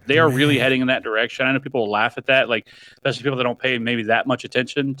two, they are really heading in that direction. I know people will laugh at that, especially people that don't pay maybe that much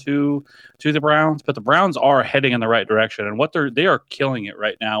attention to the Browns, but the Browns are heading in the right direction, and they are killing it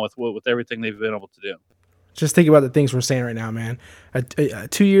right now with everything they've been able to do. Just think about the things we're saying right now, man.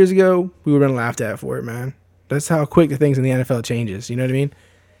 2 years ago, we would have been laughed at for it, man. That's how quick the things in the NFL changes. You know what I mean?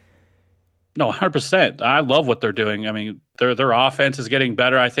 No, 100%. I love what they're doing. I mean, their offense is getting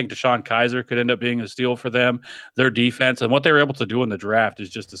better. I think DeShone Kizer could end up being a steal for them. Their defense and what they were able to do in the draft is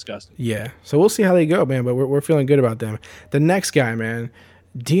just disgusting. Yeah. So we'll see how they go, man, but we're feeling good about them. The next guy, man,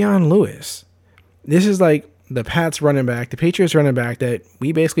 Dion Lewis. This is like the Pats running back, the Patriots running back that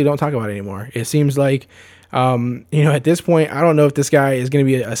we basically don't talk about anymore. It seems like, at this point, I don't know if this guy is going to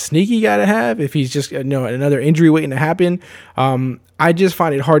be a sneaky guy to have, if he's just, another injury waiting to happen. I just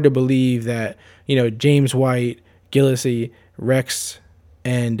find it hard to believe that, James White, Gillislee, Rex,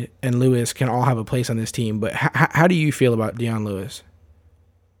 and Lewis can all have a place on this team. But how do you feel about Dion Lewis?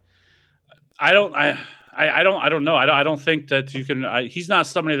 I don't know. I don't think that you can. He's not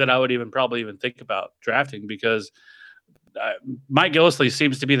somebody that I would probably even think about drafting, because Mike Gillislee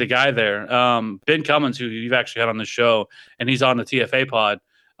seems to be the guy there. Ben Cummins, who you've actually had on the show, and he's on the TFA pod,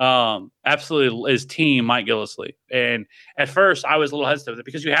 absolutely is team Mike Gillislee. And at first I was a little hesitant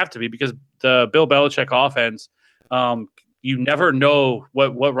because you have to be, because the Bill Belichick offense, you never know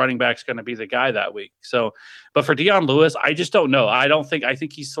what running back's going to be the guy that week. So, but for Dion Lewis, I just don't know. I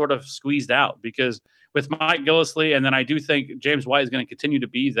think he's sort of squeezed out, because with Mike Gillislee, and then I do think James White is going to continue to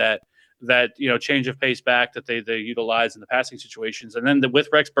be that change of pace back that they utilize in the passing situations. And then with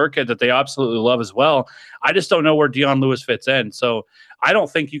Rex Burkhead that they absolutely love as well. I just don't know where Dion Lewis fits in. So I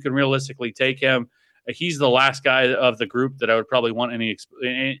don't think you can realistically take him. he's the last guy of the group that I would probably want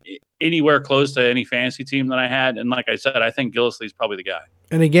anywhere close to any fantasy team that I had. And like I said, I think Gillislee's probably the guy.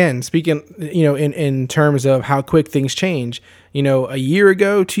 And again, speaking, in terms of how quick things change, a year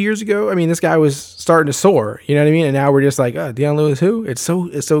ago, 2 years ago, I mean, this guy was starting to soar, you know what I mean? And now we're just like, Deion Lewis, who? It's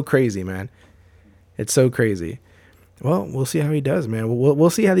so crazy, man. It's so crazy. Well, we'll see how he does, man. We'll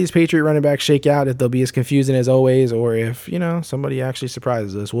see how these Patriot running backs shake out, if they'll be as confusing as always, or if, somebody actually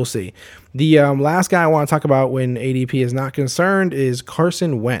surprises us. We'll see. The last guy I want to talk about when ADP is not concerned is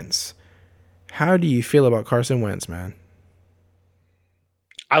Carson Wentz. How do you feel about Carson Wentz, man?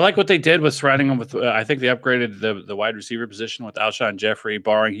 I like what they did with surrounding him with, I think they upgraded the wide receiver position with Alshon Jeffrey,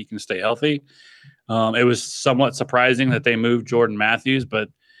 barring he can stay healthy. It was somewhat surprising that they moved Jordan Matthews, but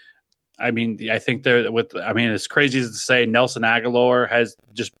I mean, I think it's crazy to say Nelson Aguilar has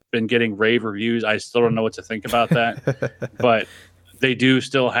just been getting rave reviews. I still don't know what to think about that, but they do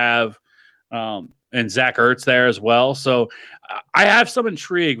still have, and Zach Ertz there as well. So I have some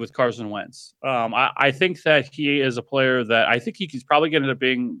intrigue with Carson Wentz. I think that he is a player that I think he's probably going to end up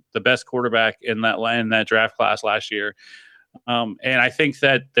being the best quarterback in that draft class last year. And I think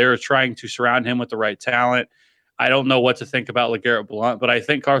that they're trying to surround him with the right talent. I don't know what to think about LeGarrette Blount, but I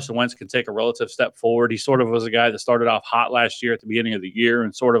think Carson Wentz can take a relative step forward. He sort of was a guy that started off hot last year at the beginning of the year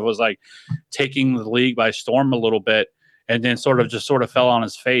and sort of was like taking the league by storm a little bit, and then sort of fell on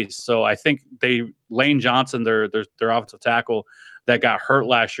his face. So I think Lane Johnson, their offensive tackle that got hurt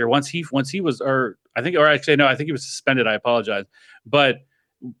last year, I think he was suspended. I apologize. But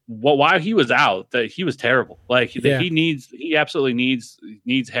while he was out, that he was terrible. Like he absolutely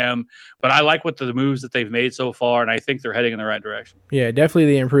needs him. But I like what the moves that they've made so far, and I think they're heading in the right direction. Yeah, definitely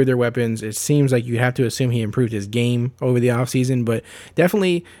they improved their weapons. It seems like you have to assume he improved his game over the offseason, but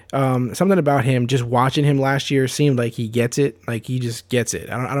definitely something about him, just watching him last year, seemed like he gets it. Like he just gets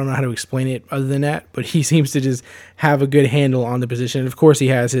it. I don't know how to explain it other than that, but he seems to just have a good handle on the position. And of course, he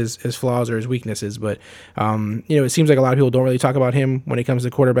has his flaws or his weaknesses, but it seems like a lot of people don't really talk about him when it comes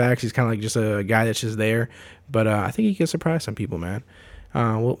to quarterbacks. He's kind of like just a guy that's just there, but I think he can surprise some people, man.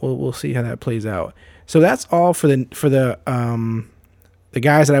 We'll see how that plays out. So that's all for the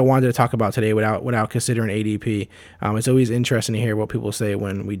guys that I wanted to talk about today without considering ADP. It's always interesting to hear what people say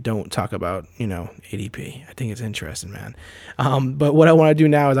when we don't talk about ADP. I think it's interesting, man. But what I want to do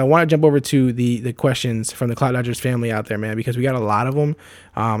now is I want to jump over to the questions from the Cloud Dodgers family out there, man, because we got a lot of them.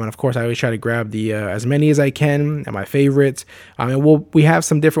 And of course, I always try to grab the as many as I can and my favorites. And we have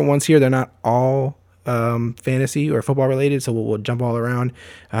some different ones here. They're not all fantasy or football related, so we'll jump all around.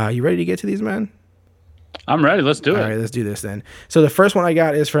 You ready to get to these, man? I'm ready. Let's do it. All right, let's do this then. So the first one I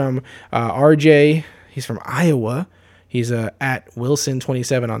got is from RJ. He's from Iowa. He's at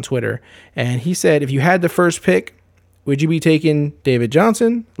Wilson27 on Twitter. And he said, if you had the first pick, would you be taking David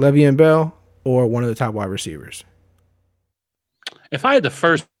Johnson, Le'Veon Bell, or one of the top wide receivers? If I had the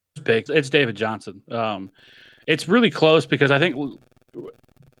first pick, it's David Johnson. It's really close because I think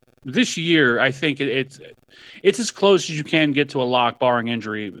this year, I think it's as close as you can get to a lock, barring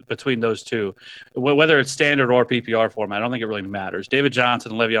injury, between those two. Whether it's standard or PPR format, I don't think it really matters. David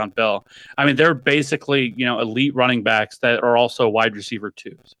Johnson and Le'Veon Bell, I mean, they're basically elite running backs that are also wide receiver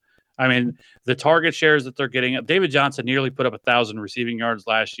twos. I mean, the target shares that they're getting, David Johnson nearly put up 1,000 receiving yards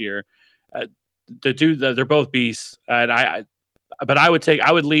last year. They're both beasts, and but I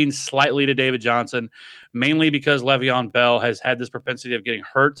would lean slightly to David Johnson, mainly because Le'Veon Bell has had this propensity of getting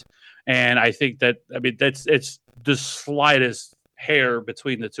hurt. And I think it's the slightest hair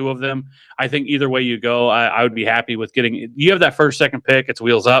between the two of them. I think either way you go, I would be happy with getting, you have that second pick, it's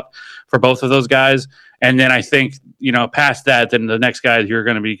wheels up for both of those guys. And then I think, past that, then the next guy you're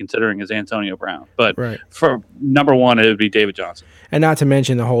going to be considering is Antonio Brown. But for number one, it would be David Johnson. And not to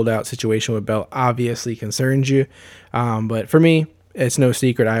mention the holdout situation with Bell obviously concerns you. But for me, it's no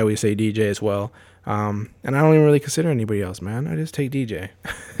secret. I always say DJ as well. And I don't even really consider anybody else, man. I just take DJ.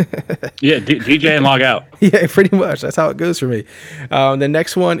 Yeah, DJ and log out. Yeah, pretty much. That's how it goes for me. The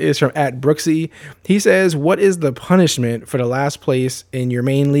next one is from @Brooksy. He says, what is the punishment for the last place in your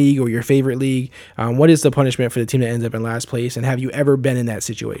main league or your favorite league? What is the punishment for the team that ends up in last place? And have you ever been in that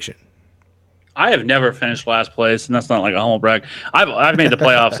situation? I have never finished last place, and that's not like a humble brag. I've made the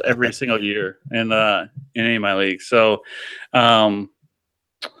playoffs every single year in any of my leagues. So,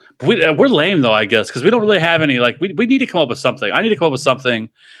 we're lame though, I guess, because we don't really have any. Like, we need to come up with something. I need to come up with something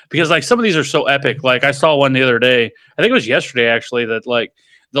because like some of these are so epic. Like I saw one the other day. I think it was yesterday actually that like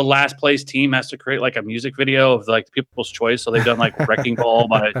the last place team has to create like a music video of like People's Choice. So they've done like Wrecking Ball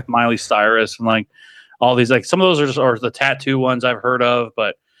by Miley Cyrus and like all these like some of those are the tattoo ones I've heard of,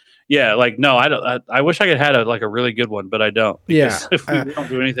 but Yeah, like no, I don't. I wish I could have a really good one, but I don't. Yeah, if we don't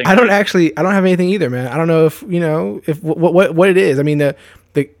do anything, I don't have anything either, man. I don't know if what it is. I mean, the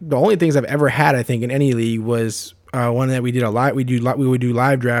only things I've ever had, I think, in any league was one that we did we would do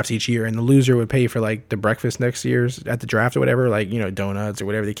live drafts each year, and the loser would pay for like the breakfast next year's at the draft or whatever, like donuts or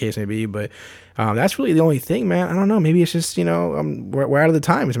whatever the case may be. But that's really the only thing, man. I don't know. Maybe it's just we're out of the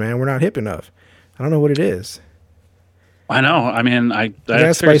times, man. We're not hip enough. I don't know what it is. I know. I mean, we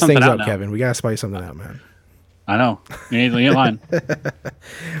gotta spice things up, Kevin. We gotta spice something out, man. I know. You need to get line.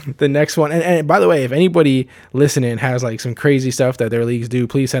 The next one, and by the way, if anybody listening has like some crazy stuff that their leagues do,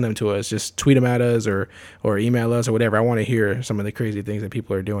 please send them to us. Just tweet them at us or email us or whatever. I want to hear some of the crazy things that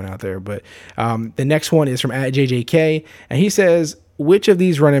people are doing out there. But the next one is from @JJK, and he says, which of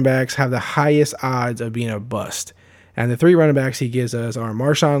these running backs have the highest odds of being a bust? And the 3 running backs he gives us are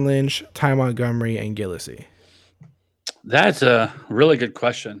Marshawn Lynch, Ty Montgomery, and Gillislee. That's a really good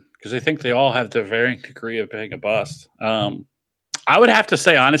question because I think they all have the varying degree of being a bust. I would have to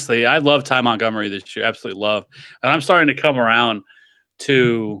say, honestly, I love Ty Montgomery this year. Absolutely love. And I'm starting to come around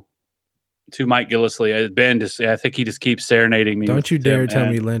to Mike Gillislee. Ben, I think he just keeps serenading me. Don't you dare tell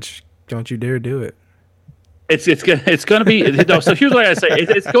me Lynch. Don't you dare do it. It's going to be – so here's what I say.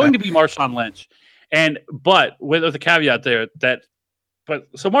 It's going to be Marshawn Lynch. But with the caveat there that –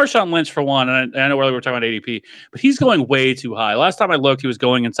 so Marshawn Lynch for one, and I know earlier we were talking about ADP, but he's going way too high. Last time I looked, he was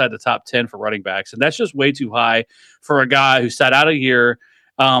going inside the top 10 for running backs, and that's just way too high for a guy who sat out a year.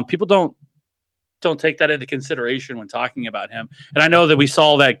 People don't take that into consideration when talking about him. And I know that we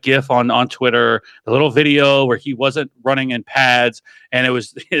saw that GIF on Twitter, the little video where he wasn't running in pads, and it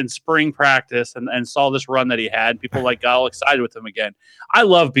was in spring practice, and saw this run that he had. People got all excited with him again. I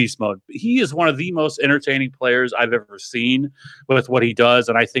love beast mode. He is one of the most entertaining players I've ever seen with what he does,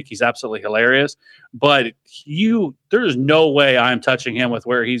 and I think he's absolutely hilarious. But there's no way I'm touching him with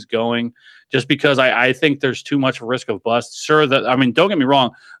where he's going, just because I think there's too much risk of bust. Sure, don't get me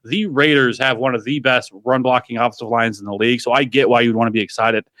wrong, the Raiders have one of the best run blocking offensive lines in the league, so I get why you'd want to be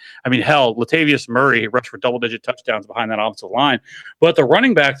excited. I mean, hell, Latavius Murray rushed for double-digit touchdowns behind that offensive line. But the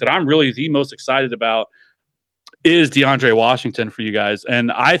running back that I'm really the most excited about is DeAndre Washington for you guys.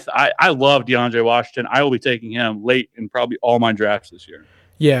 And I love DeAndre Washington. I will be taking him late in probably all my drafts this year.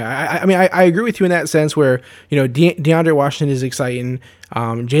 Yeah, I mean, I agree with you in that sense where, DeAndre Washington is exciting.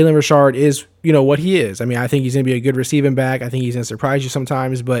 Jalen Richard is, what he is. I mean, I think he's going to be a good receiving back. I think he's going to surprise you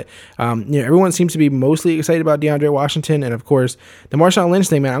sometimes. But, everyone seems to be mostly excited about DeAndre Washington. And, of course, the Marshawn Lynch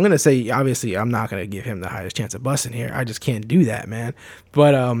thing, man, I'm going to say, obviously, I'm not going to give him the highest chance of busting here. I just can't do that, man.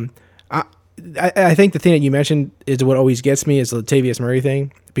 But I think the thing that you mentioned is what always gets me is the Latavius Murray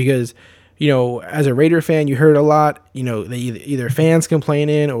thing because – as a Raider fan, you heard a lot, they either fans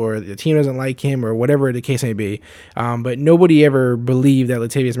complaining or the team doesn't like him or whatever the case may be. But nobody ever believed that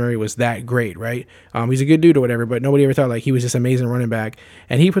Latavius Murray was that great, right? He's a good dude or whatever, but nobody ever thought he was this amazing running back.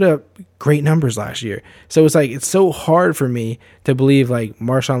 And he put up great numbers last year. So it's so hard for me to believe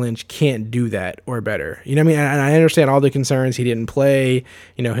Marshawn Lynch can't do that or better. You know what I mean? And I understand all the concerns. He didn't play,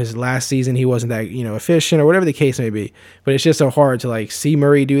 his last season, he wasn't that, efficient or whatever the case may be. But it's just so hard to see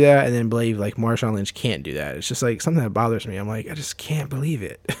Murray do that and then believe Marshawn Lynch can't do that. It's just something that bothers me. I'm I just can't believe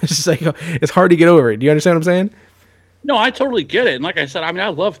it. It's just it's hard to get over it. Do you understand what I'm saying? No, I totally get it. And like I said, I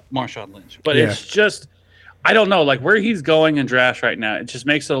love Marshawn Lynch, but it's just, I don't know, where he's going in drafts right now, it just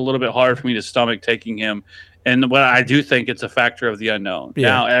makes it a little bit hard for me to stomach taking him. And what I do think it's a factor of the unknown.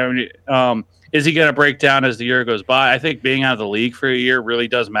 Yeah. Now, is he going to break down as the year goes by? I think being out of the league for a year really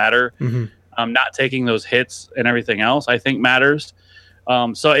does matter. Mm-hmm. Not taking those hits and everything else, I think matters.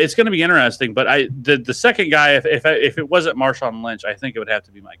 So it's going to be interesting. But the second guy, if it wasn't Marshawn Lynch, I think it would have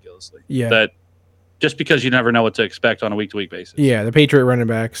to be Mike Gillislee. Yeah. Just because you never know what to expect on a week-to-week basis. Yeah, the Patriot running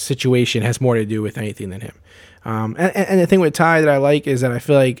back situation has more to do with anything than him. And the thing with Ty that I like is that I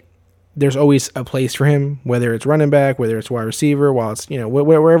feel like there's always a place for him, whether it's running back, whether it's wide receiver, while it's,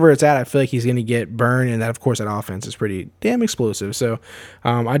 wherever it's at, I feel like he's going to get burned. And that, of course, that offense is pretty damn explosive. So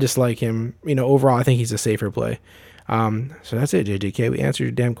I just like him. Overall, I think he's a safer play. So that's it, JJK. We answered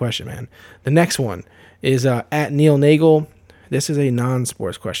your damn question, man. The next one is at Neil Nagel. This is a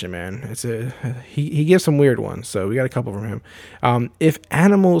non-sports question, man. He gives some weird ones, so we got a couple from him. If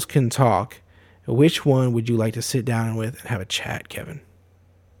animals can talk, which one would you like to sit down with and have a chat, Kevin?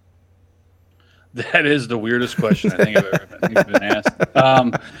 That is the weirdest question I think I've ever been asked.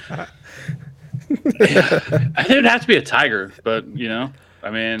 I think it'd have to be a tiger, but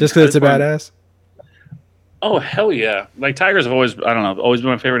just because it's a badass. Oh hell yeah! Tigers have always been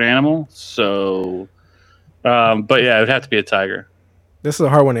my favorite animal. So, but yeah, it would have to be a tiger. This is a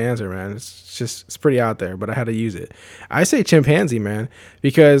hard one to answer, man. It's pretty out there, but I had to use it. I say chimpanzee, man,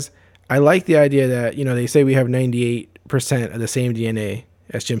 because I like the idea that, they say we have 98% of the same DNA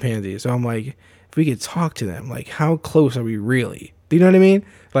as chimpanzees. So I'm like, if we could talk to them, like, how close are we really? Do you know what I mean?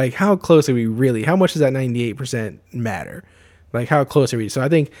 Like, how close are we really? How much does that 98% matter? Like, how close are we? So I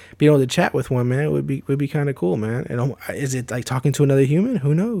think being able to chat with one, man, would be kind of cool, man. And is it like talking to another human?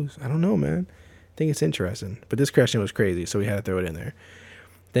 Who knows? I don't know, man. I think it's interesting. But this question was crazy, so we had to throw it in there.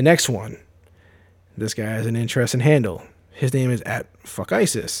 The next one. This guy has an interesting handle. His name is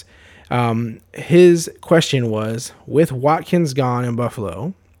 @FuckIsis. His question was, with Watkins gone in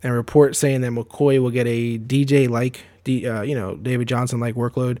Buffalo and reports saying that McCoy will get a DJ-like, David Johnson-like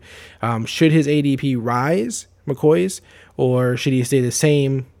workload, should his ADP rise, McCoy's, or should he stay the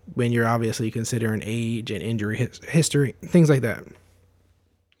same when you're obviously considering age and injury history, things like that?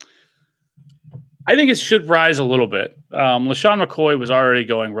 I think it should rise a little bit. LaShawn McCoy was already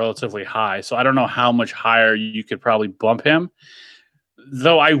going relatively high, so I don't know how much higher you could probably bump him.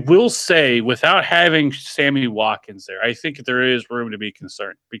 Though I will say, without having Sammy Watkins there, I think there is room to be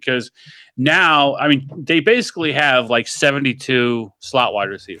concerned because now, I mean, they basically have like 72 slot wide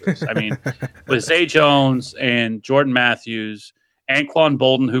receivers. I mean, with Zay Jones and Jordan Matthews, Anquan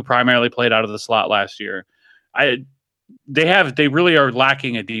Bolden, who primarily played out of the slot last year, they really are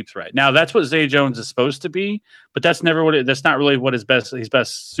lacking a deep threat. Now that's what Zay Jones is supposed to be, but that's not really what he's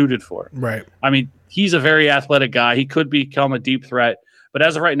best suited for. Right. I mean, he's a very athletic guy. He could become a deep threat, but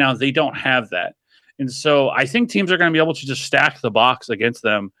as of right now, they don't have that. And so I think teams are going to be able to just stack the box against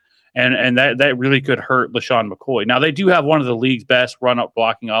them. And that really could hurt LaShawn McCoy. Now they do have one of the league's best run up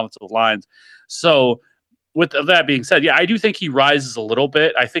blocking offensive lines. So with that being said, yeah, I do think he rises a little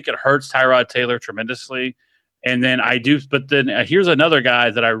bit. I think it hurts Tyrod Taylor tremendously. And then here's another guy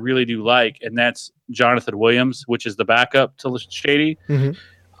that I really do like, and that's Jonathan Williams, which is the backup to Shady. Mm-hmm.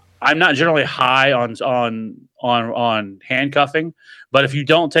 I'm not generally high on handcuffing, but if you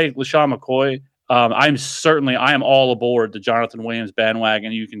don't take LaShawn McCoy, I am all aboard the Jonathan Williams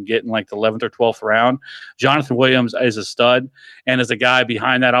bandwagon. You can get in like the 11th or 12th round. Jonathan Williams is a stud, and as a guy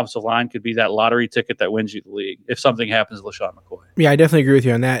behind that offensive line could be that lottery ticket that wins you the league if something happens to LaShawn McCoy. Yeah, I definitely agree with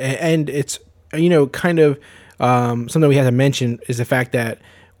you on that. And it's, kind of something we have to mention is the fact that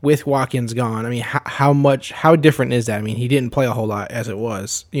with Watkins gone, I mean, how different is that? I mean, he didn't play a whole lot as it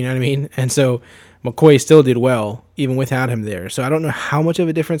was, you know what I mean? And so McCoy still did well even without him there. So I don't know how much of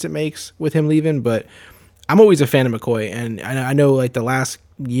a difference it makes with him leaving, but I'm always a fan of McCoy. And I know like the last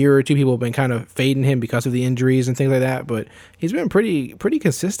year or two people have been kind of fading him because of the injuries and things like that, but he's been pretty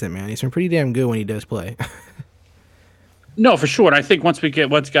consistent, man. He's been pretty damn good when he does play. No, for sure. And I think once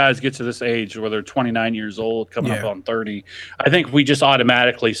guys get to this age where they're 29 years old, coming up on 30, I think we just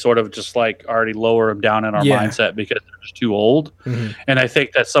automatically sort of just like already lower them down in our mindset because they're just too old. Mm-hmm. And I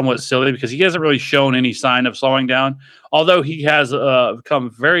think that's somewhat silly because he hasn't really shown any sign of slowing down, although he has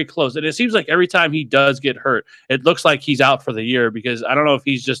come very close. And it seems like every time he does get hurt, it looks like he's out for the year because I don't know if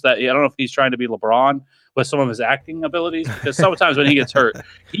he's just that. I don't know if he's trying to be LeBron with some of his acting abilities, because sometimes when he gets hurt,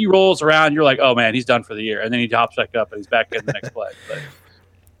 he rolls around, you're like, oh man, he's done for the year, and then he hops back up and he's back in the next play. But,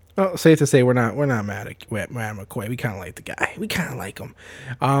 well, safe to say we're not mad at McCoy. We kind of like the guy. We kind of like him.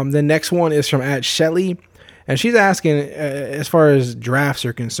 The next one is from @Shelly, and she's asking as far as drafts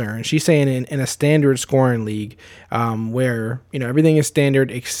are concerned. She's saying in a standard scoring league where everything is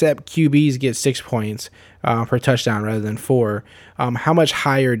standard except QBs get 6 points per touchdown rather than 4. How much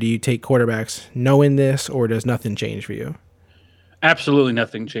higher do you take quarterbacks knowing this, or does nothing change for you? Absolutely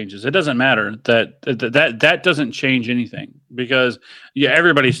nothing changes. It doesn't matter. That doesn't change anything because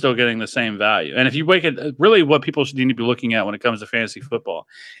everybody's still getting the same value. And if you really what people should need to be looking at when it comes to fantasy football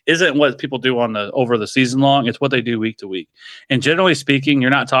isn't what people do over the season long. It's what they do week to week. And generally speaking,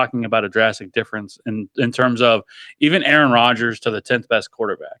 you're not talking about a drastic difference in terms of even Aaron Rodgers to the 10th best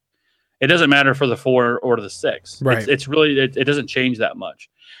quarterback. It doesn't matter for the 4 or the 6. Right. It's really it doesn't change that much.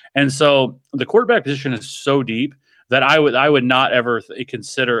 And so the quarterback position is so deep that I would not ever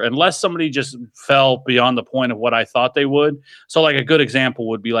consider, unless somebody just fell beyond the point of what I thought they would. So like a good example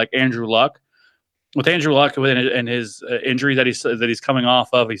would be like Andrew Luck. With Andrew Luck and his injury that he's coming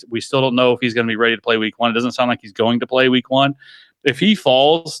off of, we still don't know if he's going to be ready to play week 1. It doesn't sound like he's going to play week 1. If he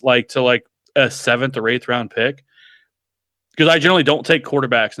falls to a 7th or 8th round pick, because I generally don't take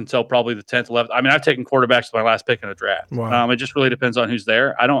quarterbacks until probably the 10th, 11th. I mean, I've taken quarterbacks to my last pick in a draft. Wow. It just really depends on who's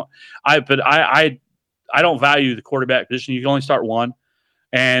there. I don't value the quarterback position. You can only start one.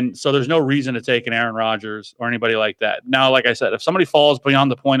 And so there's no reason to take an Aaron Rodgers or anybody like that. Now, like I said, if somebody falls beyond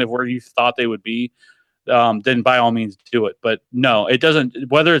the point of where you thought they would be, then by all means do it. But no, it doesn't.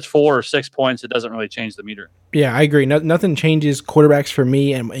 Whether it's 4 or 6 points, it doesn't really change the meter. Yeah, I agree. Nothing changes quarterbacks for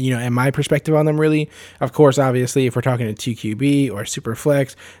me, and my perspective on them really. Of course, obviously, if we're talking a TQB or super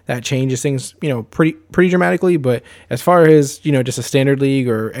flex, that changes things, pretty dramatically. But as far as just a standard league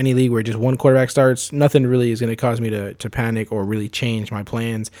or any league where just one quarterback starts, nothing really is going to cause me to panic or really change my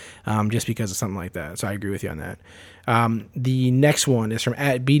plans, just because of something like that. So I agree with you on that. The next one is from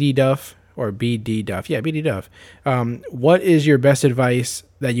 @BD Duff or BD Duff. Yeah, BD Duff. What is your best advice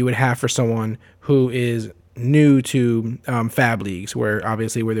that you would have for someone who is new to fab leagues, where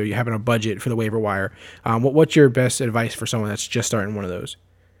obviously whether you're having a budget for the waiver wire? What's your best advice for someone that's just starting one of those?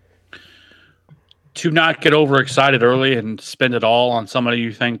 To not get overexcited early and spend it all on somebody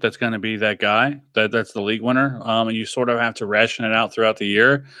you think that's going to be that guy, that's the league winner. And you sort of have to ration it out throughout the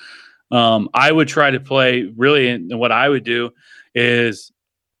year. I would try to play really, and what I would do is,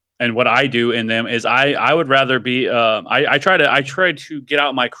 and what I do in them is I would rather be I try to get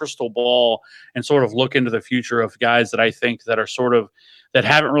out my crystal ball and sort of look into the future of guys that I think that are sort of that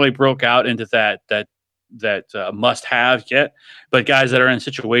haven't really broke out into that must have yet, but guys that are in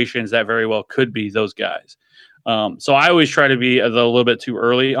situations that very well could be those guys. So I always try to be a little bit too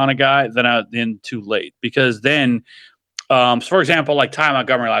early on a guy than too late, because then for example, like Ty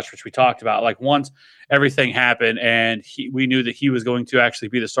Montgomery last year, which we talked about, like once everything happened and we knew that he was going to actually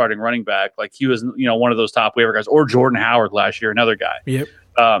be the starting running back, like he was, one of those top waiver guys, or Jordan Howard last year, another guy. Yep.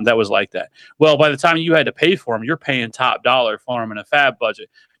 That was like that. Well, by the time you had to pay for him, you're paying top dollar for him in a fab budget.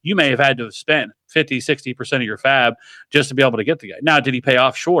 You may have had to have spent 50-60% of your fab just to be able to get the guy. Now, did he pay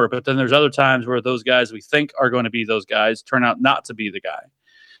off? Sure. But then there's other times where those guys we think are going to be those guys turn out not to be the guy.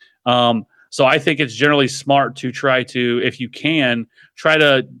 So I think it's generally smart to try to, if you can, try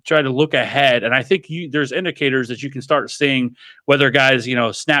to look ahead. And I think there's indicators that you can start seeing whether guys,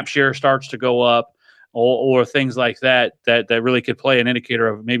 snap share starts to go up or things like that really could play an indicator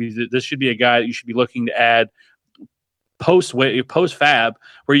of maybe this should be a guy that you should be looking to add post fab,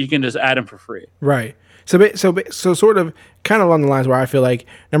 where you can just add him for free. Right. So sort of kind of along the lines where I feel like,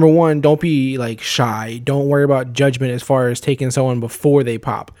 number one, don't be like shy. Don't worry about judgment as far as taking someone before they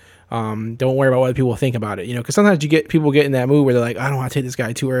pop. Don't worry about what people think about it, because sometimes you get people get in that mood where they're like, I don't want to take this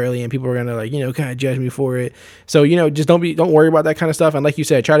guy too early, and people are gonna kind of judge me for it. So just don't worry about that kind of stuff. And like you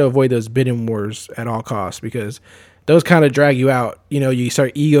said, try to avoid those bidding wars at all costs, because those kind of drag you out. You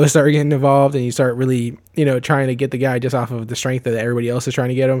start getting involved, and you start really trying to get the guy just off of the strength that everybody else is trying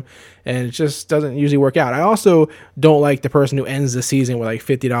to get him, and it just doesn't usually work out. I also don't like the person who ends the season with like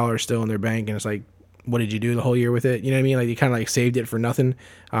 $50 still in their bank, and it's like, what did you do the whole year with it? You know what I mean? Like you kind of like saved it for nothing.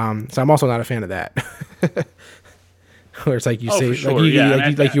 So I'm also not a fan of that. Where it's like you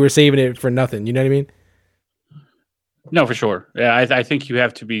you were saving it for nothing. You know what I mean? No, for sure. Yeah, I think you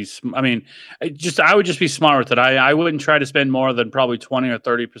have to be. I mean, I would just be smart with it. I wouldn't try to spend more than probably 20 or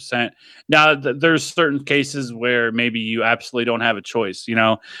 30%. Now, there's certain cases where maybe you absolutely don't have a choice.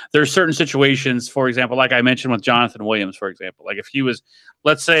 There's certain situations, for example, like I mentioned with Jonathan Williams, for example. Like if he was,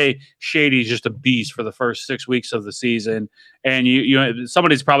 let's say, Shady's just a beast for the first 6 weeks of the season, and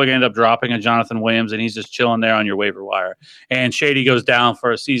somebody's probably going to end up dropping a Jonathan Williams, and he's just chilling there on your waiver wire, and Shady goes down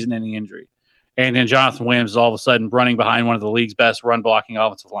for a season-ending injury. And then Jonathan Williams is all of a sudden running behind one of the league's best run blocking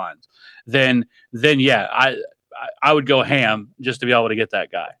offensive lines. Then yeah, I would go ham just to be able to get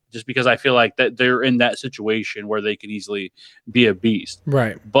that guy, just because I feel like that they're in that situation where they can easily be a beast.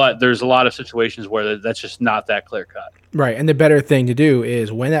 Right. But there's a lot of situations where that's just not that clear cut. Right. And the better thing to do is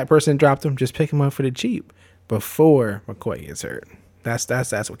when that person dropped him, just pick him up for the cheap before McCoy gets hurt. That's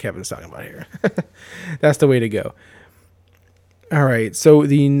what Kevin's talking about here. That's the way to go. All right, so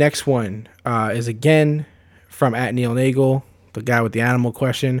the next one is again from @NeilNagel, the guy with the animal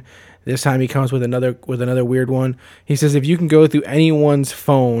question. This time he comes with another weird one. He says, if you can go through anyone's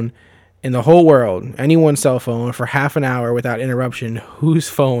phone in the whole world, anyone's cell phone for half an hour without interruption, whose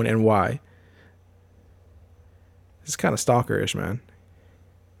phone and why? It's kind of stalkerish, man.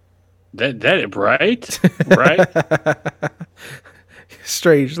 That right?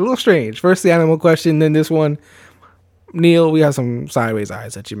 Strange, a little strange. First the animal question, then this one. Neil, we have some sideways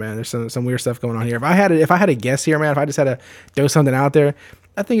eyes at you, man. There's some weird stuff going on here. If I had a guess here, man, if I just had to throw something out there,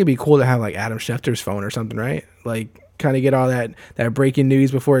 I think it'd be cool to have like Adam Schefter's phone or something, right? Like kind of get all that breaking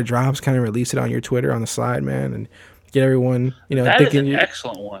news before it drops, kind of release it on your Twitter on the slide, man, and get everyone, thinking you're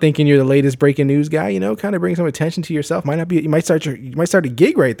excellent one. Thinking you're the latest breaking news guy, kind of bring some attention to yourself. You might start a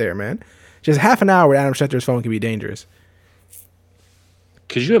gig right there, man. Just half an hour with Adam Schefter's phone can be dangerous.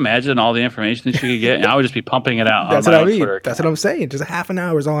 Could you imagine all the information that you could get? And I would just be pumping it out. That's what I mean. That's what I'm saying. Just a half an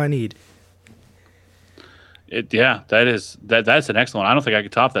hour is all I need. That's an excellent one. I don't think I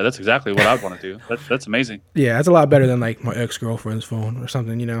could top that. That's exactly what I'd want to do. That's amazing. Yeah, that's a lot better than like my ex-girlfriend's phone or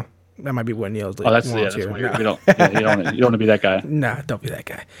something, you know. That might be what Neil's like. Oh, that's weird. You don't want to be that guy. Nah, don't be that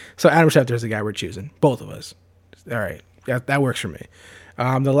guy. So Adam Schefter is the guy we're choosing. Both of us. All right. That works for me.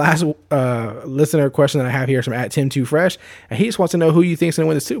 The last listener question that I have here is from @Tim2Fresh, and he just wants to know who you think's gonna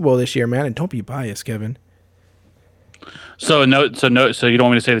win the Super Bowl this year, man. And don't be biased, Kevin. So you don't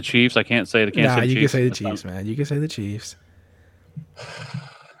want me to say the Chiefs? I can't say the Kansas City Chiefs. You can say the Chiefs, man. You can say the Chiefs.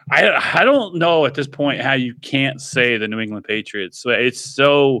 I don't know at this point how you can't say the New England Patriots. It's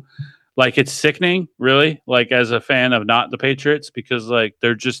so like it's sickening, really, like as a fan of not the Patriots, because like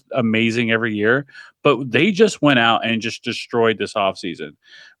they're just amazing every year. But they just went out and just destroyed this offseason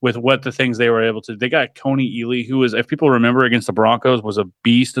with what the things they were able to. They got Coney Ely, who was, if people remember, against the Broncos, was a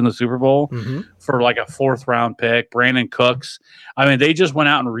beast in the Super Bowl for like a 4th round pick. Brandon Cooks. I mean, they just went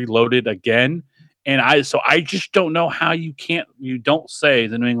out and reloaded again. And I just don't know how you don't say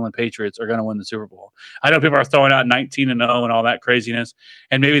the New England Patriots are going to win the Super Bowl. I know people are throwing out 19-0 and all that craziness.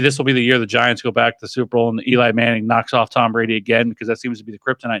 And maybe this will be the year the Giants go back to the Super Bowl and Eli Manning knocks off Tom Brady again, because that seems to be the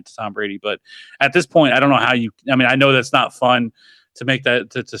kryptonite to Tom Brady. But at this point, I don't know how I know that's not fun to make that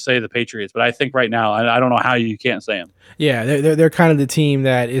to say the Patriots, but I think right now I don't know how you can't say them. Yeah, they're kind of the team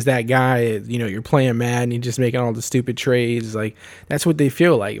that is that guy. You know, you're playing mad and you're just making all the stupid trades. Like that's what they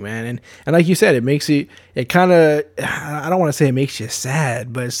feel like, man. And like you said, it makes it kind of, I don't want to say it makes you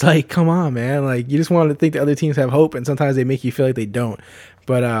sad, but it's like, come on, man. Like you just want to think the other teams have hope, and sometimes they make you feel like they don't.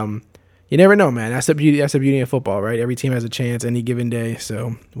 But you never know, man. That's the beauty of football, right? Every team has a chance any given day.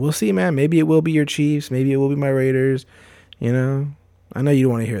 So we'll see, man. Maybe it will be your Chiefs. Maybe it will be my Raiders. You know. I know you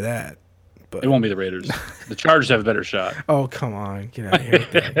don't want to hear that, but it won't be the Raiders. The Chargers have a better shot. Oh, come on. Get out of here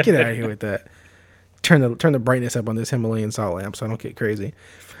with that. Get out of here with that. Turn the brightness up on this Himalayan salt lamp so I don't get crazy.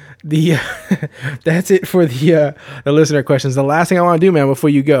 That's it for the listener questions. The last thing I want to do, man,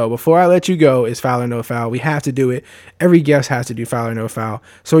 before I let you go, is foul or no foul. We have to do it. Every guest has to do foul or no foul.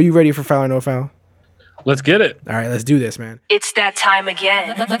 So are you ready for foul or no foul? Let's get it. All right, let's do this, man. It's that time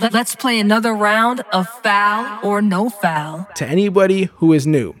again. Let's play another round of foul or no foul. To anybody who is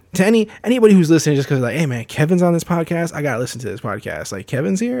new, to anybody who's listening just because like, hey, man, Kevin's on this podcast, I got to listen to this podcast. Like,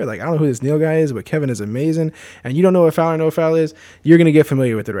 Kevin's here. Like, I don't know who this Neil guy is, but Kevin is amazing. And you don't know what foul or no foul is, you're going to get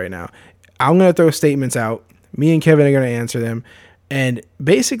familiar with it right now. I'm going to throw statements out. Me and Kevin are going to answer them. And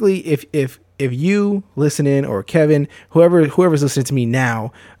basically, if you listen in, or Kevin, whoever's listening to me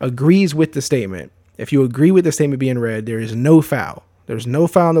now, agrees with the statement, if you agree with the statement being read, there is no foul. There's no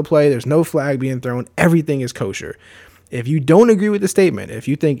foul in the play. There's no flag being thrown. Everything is kosher. If you don't agree with the statement, if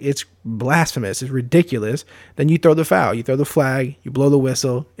you think it's blasphemous, it's ridiculous, then you throw the foul. You throw the flag. You blow the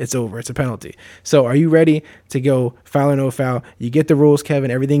whistle. It's over. It's a penalty. So are you ready to go foul or no foul? You get the rules, Kevin.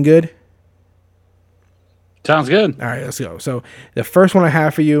 Everything good? Sounds good. All right, let's go. So the first one I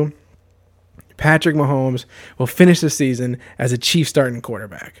have for you, Patrick Mahomes will finish the season as a Chiefs starting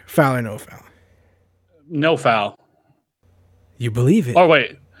quarterback. Foul or no foul? No foul. You believe it? Oh,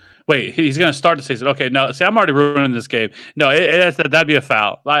 wait. He's going to start the season. Okay, no. See, I'm already ruining this game. No, that'd be a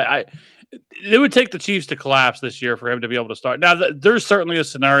foul. It would take the Chiefs to collapse this year for him to be able to start. Now, there's certainly a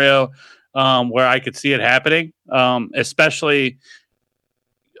scenario where I could see it happening, especially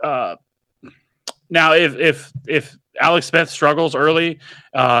now if Alex Smith struggles early,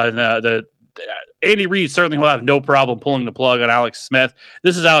 the Andy Reid certainly will have no problem pulling the plug on Alex Smith.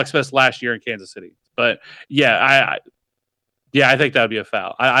 This is Alex Smith's last year in Kansas City. But I think that would be a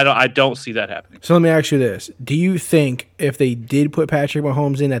foul. I don't see that happening. So let me ask you this: do you think if they did put Patrick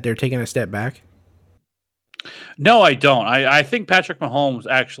Mahomes in, that they're taking a step back? No, I don't. I think Patrick Mahomes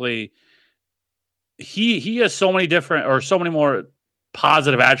actually he has so many different, or so many more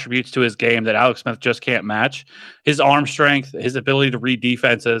positive attributes to his game that Alex Smith just can't match. His arm strength, his ability to read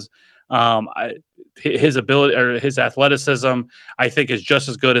defenses. His ability, or his athleticism, I think is just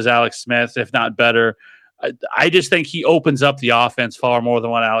as good as Alex Smith, if not better. I just think he opens up the offense far more than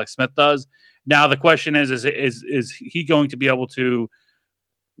what Alex Smith does. Now the question is he going to be able to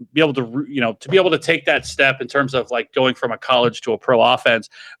take that step in terms of like going from a college to a pro offense?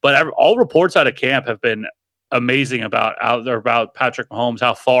 But all reports out of camp have been amazing about Patrick Mahomes,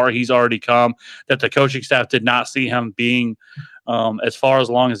 how far he's already come, that the coaching staff did not see him being as far as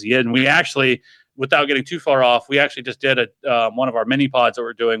long as he is. And we actually, without getting too far off, we actually just did one of our mini pods that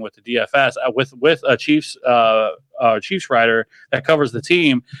we're doing with the DFS with a Chiefs writer that covers the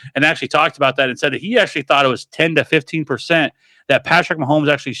team, and actually talked about that and said that he actually thought it was 10 to 15% that Patrick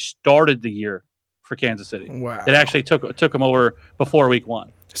Mahomes actually started the year for Kansas City. Wow. It actually took him over before week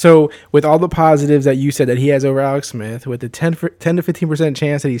one. So with all the positives that you said that he has over Alex Smith, with the 10 to 15%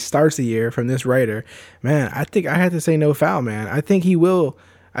 chance that he starts the year from this writer, man, I think I had to say no foul, man. I think he will,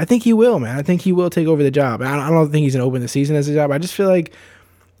 man. I think he will take over the job. I don't think he's going to open the season as a job. I just feel like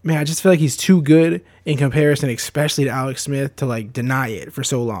he's too good in comparison, especially to Alex Smith, to like deny it for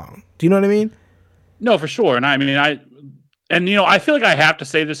so long. Do you know what I mean? No, for sure. And I feel like I have to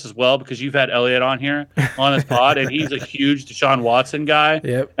say this as well because you've had Elliot on here on this pod, and he's a huge Deshaun Watson guy.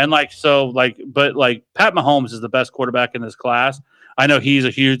 Yep. And Pat Mahomes is the best quarterback in this class. I know he's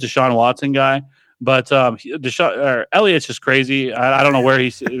a huge Deshaun Watson guy, but Elliot's just crazy. I don't know where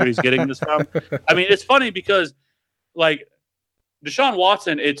he's getting this from. I mean, it's funny because like Deshaun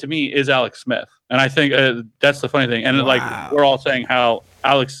Watson, to me, is Alex Smith, and I think that's the funny thing. And like we're all saying how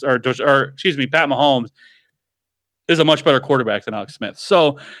Pat Mahomes is a much better quarterback than Alex Smith.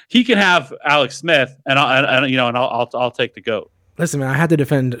 So he can have Alex Smith, and I'll take the GOAT. Listen, man, I had to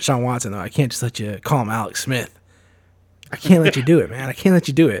defend Sean Watson though. I can't just let you call him Alex Smith. I can't let you do it, man. I can't let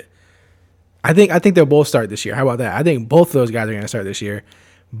you do it. I think they'll both start this year. How about that? I think both of those guys are going to start this year.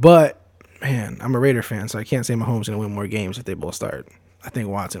 But man, I'm a Raider fan, so I can't say Mahomes going to win more games if they both start. I think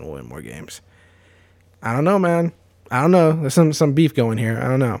Watson will win more games. I don't know, man. I don't know. There's some beef going here. I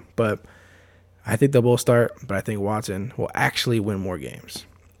don't know, but I think they'll both start, but I think Watson will actually win more games.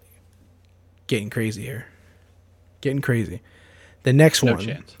 Getting crazy here. Getting crazy. The next one.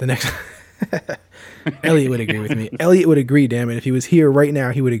 Chance. The next. Elliot would agree with me. Elliot would agree, damn it. If he was here right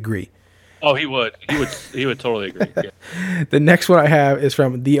now, he would agree. Oh, he would. He would totally agree. Yeah. The next one I have is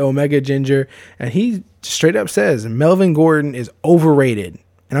from the Omega Ginger, and he straight up says Melvin Gordon is overrated.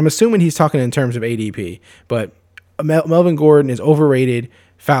 And I'm assuming he's talking in terms of ADP, but Melvin Gordon is overrated,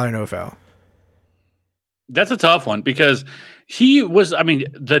 foul or no foul. That's a tough one because he was,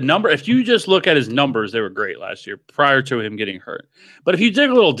 the number, if you just look at his numbers, they were great last year prior to him getting hurt. But if you dig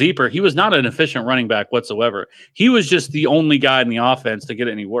a little deeper, he was not an efficient running back whatsoever. He was just the only guy in the offense to get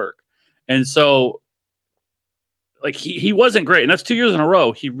any work. And so, like, he wasn't great. And that's 2 years in a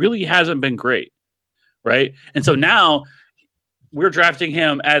row. He really hasn't been great. Right. And so now we're drafting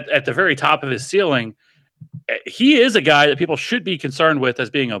him at the very top of his ceiling. He is a guy that people should be concerned with as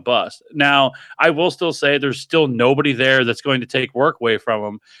being a bust. Now, I will still say there's still nobody there that's going to take work away from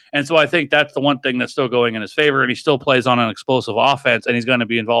him. And so I think that's the one thing that's still going in his favor. And he still plays on an explosive offense, and he's going to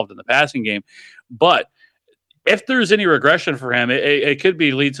be involved in the passing game. But if there's any regression for him, it could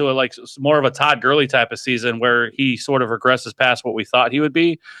lead to more of a Todd Gurley type of season where he sort of regresses past what we thought he would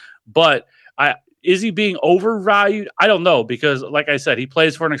be. But is he being overvalued? I don't know, because like I said, he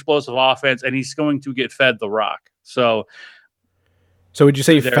plays for an explosive offense and he's going to get fed the rock. So would you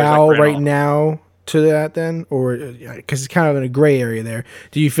say foul right now to that then? Or because it's kind of in a gray area there.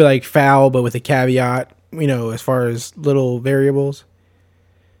 Do you feel like foul, but with a caveat, as far as little variables?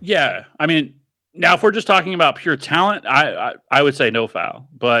 Yeah. Now if we're just talking about pure talent, I would say no foul,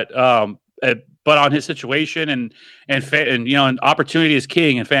 but on his situation and opportunity is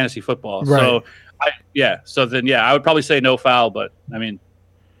king in fantasy football. Right. So I would probably say no foul, but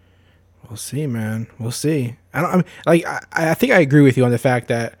we'll see, man. We'll see. I think I agree with you on the fact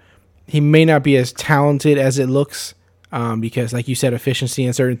that he may not be as talented as it looks, because like you said, efficiency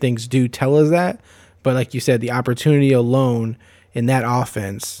and certain things do tell us that. But like you said, the opportunity alone in that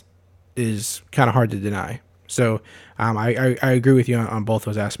offense is kind of hard to deny. So I agree with you on both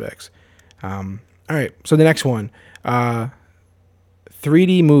those aspects. All right. So the next one,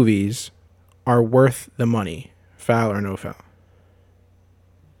 3D movies are worth the money. Foul or no foul?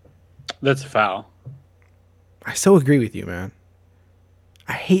 That's a foul. I so agree with you, man.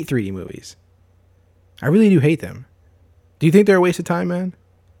 I hate 3D movies. I really do hate them. Do you think they're a waste of time, man?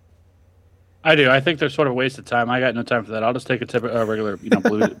 I do. I think they're sort of a waste of time. I got no time for that. I'll just take a regular,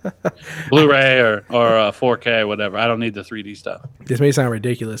 Blu-ray or 4K, whatever. I don't need the 3D stuff. This may sound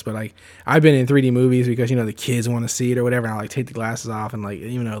ridiculous, but I've been in 3D movies because the kids want to see it or whatever. And I take the glasses off and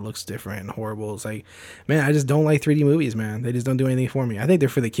even though it looks different and horrible, it's man, I just don't like 3D movies, man. They just don't do anything for me. I think they're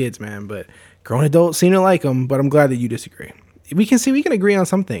for the kids, man. But grown adults seem to like them. But I'm glad that you disagree. We can agree on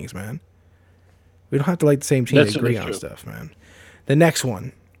some things, man. We don't have to like the same team to agree on stuff, man. The next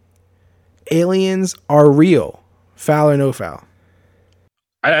one. Aliens are real. Foul or no foul?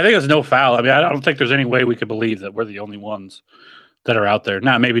 I think it's no foul. I don't think there's any way we could believe that we're the only ones that are out there.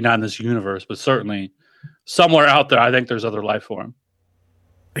 Maybe not in this universe, but certainly somewhere out there, I think there's other life form.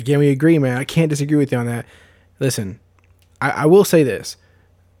 Again, we agree, man. I can't disagree with you on that. Listen, I will say this.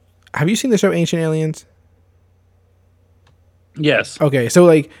 Have you seen the show Ancient Aliens? Yes. Okay, so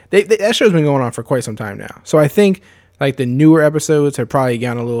that show's been going on for quite some time now. So I think the newer episodes have probably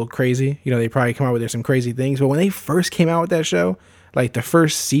gotten a little crazy. They probably come out with some crazy things. But when they first came out with that show, like the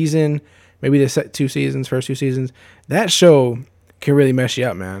first season, maybe the first 2 seasons, that show can really mess you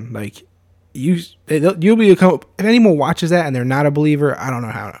up, man. Like you'll be if anyone watches that and they're not a believer, I don't know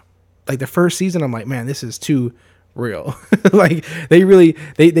how. Like the first season, I'm like, man, this is too real. Like they really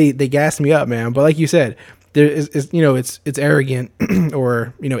they gassed me up, man. But like you said, there is it's arrogant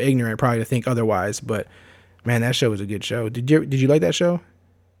or ignorant probably to think otherwise. But man, that show was a good show. Did you like that show?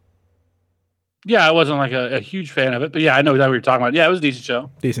 Yeah, I wasn't like a huge fan of it, but yeah, I know what you're talking about. Yeah, it was a decent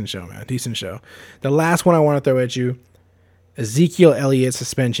show. Decent show, man. Decent show. The last one I want to throw at you: Ezekiel Elliott's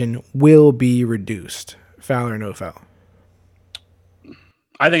suspension will be reduced. Foul or no foul?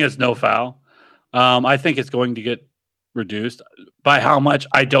 I think it's no foul. I think it's going to get reduced. By how much,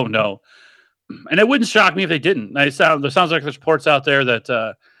 I don't know. And it wouldn't shock me if they didn't. There sounds like there's reports out there that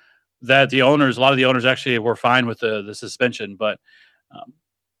a lot of the owners actually were fine with the suspension, but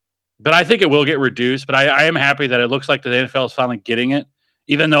I think it will get reduced. But I am happy that it looks like the NFL is finally getting it,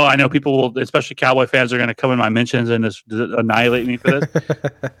 even though I know people will, especially Cowboy fans, are going to come in my mentions and just annihilate me for this.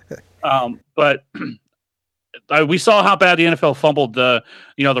 But we saw how bad the NFL fumbled the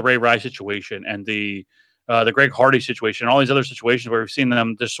Ray Rice situation and the Greg Hardy situation, all these other situations where we've seen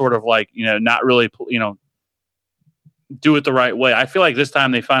them just sort of like, not really, do it the right way. I feel like this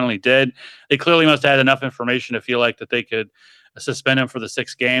time they finally did. They clearly must have had enough information to feel like that they could suspend him for the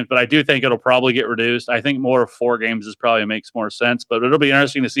 6 games, but I do think it'll probably get reduced. I think more of 4 games probably makes more sense, but it'll be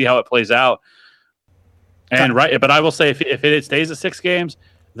interesting to see how it plays out. And but I will say if it stays at 6 games,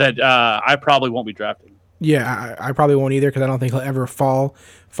 that I probably won't be drafting. Yeah, I probably won't either because I don't think he'll ever fall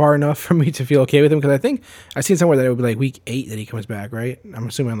far enough for me to feel okay with him. Because I think I've seen somewhere that it would be like week 8 that he comes back, right? I'm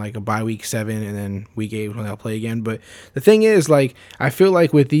assuming like a bye week 7 and then week 8 when they'll play again. But the thing is, like, I feel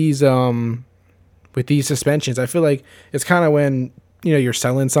like with these suspensions, I feel like it's kind of when you're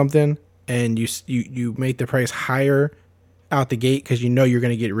selling something and you make the price higher out the gate because you're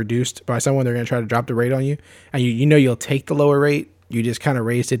going to get reduced by someone. They're going to try to drop the rate on you, and you'll take the lower rate. You just kind of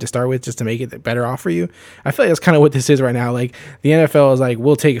raised it to start with just to make it better off for you. I feel like that's kind of what this is right now. Like the NFL is like,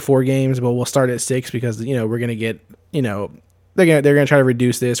 we'll take 4 games, but we'll start at 6 because we're gonna get they're gonna try to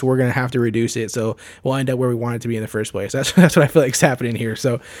reduce this. We're gonna have to reduce it, so we'll end up where we want it to be in the first place. That's what I feel like is happening here.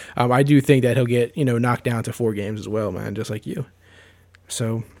 So I do think that he'll get knocked down to 4 games as well, man, just like you.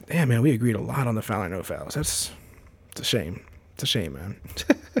 So yeah, man, we agreed a lot on the foul or no fouls. It's a shame. It's a shame, man.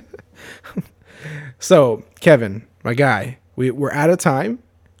 So Kevin, my guy. We're out of time.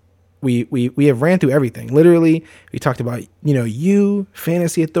 We have ran through everything. Literally, we talked about, you,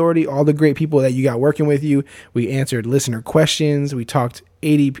 Fantasy Authority, all the great people that you got working with you. We answered listener questions. We talked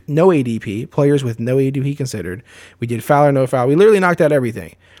no ADP, players with no ADP considered. We did foul or no foul. We literally knocked out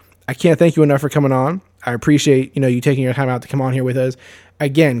everything. I can't thank you enough for coming on. I appreciate, you taking your time out to come on here with us.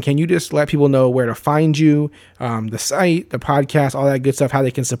 Again, can you just let people know where to find you, the site, the podcast, all that good stuff, how they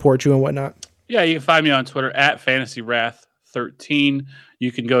can support you and whatnot? Yeah, you can find me on Twitter at FantasyWrath13.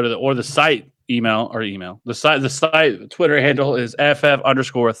 You can go to the site email. The site Twitter handle is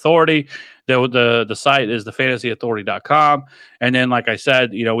FF_authority. The site is thefantasyauthority.com. And then, like I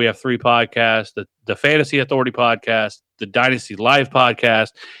said, we have 3 podcasts, the Fantasy Authority podcast, the Dynasty Live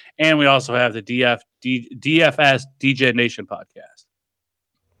podcast, and we also have the DFS DJ Nation podcast.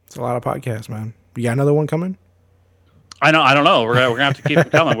 It's a lot of podcasts, man. You got another one coming? I don't know. We're gonna have to keep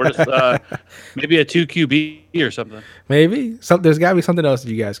it coming. We're just maybe a 2 QB or something. Maybe there's got to be something else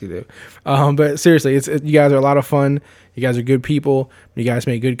that you guys can do. But seriously, you guys are a lot of fun. You guys are good people. You guys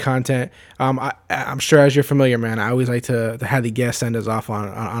make good content. I'm sure as you're familiar, man. I always like to have the guests send us off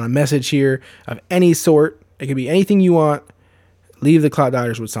on a message here of any sort. It could be anything you want. Leave the Clock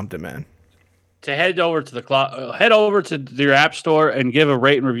Dodgers with something, man. To head over to your app store and give a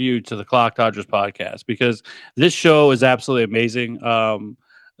rate and review to the Clock Dodgers podcast, because this show is absolutely amazing.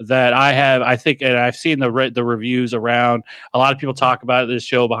 That I think, and I've seen the reviews around. A lot of people talk about this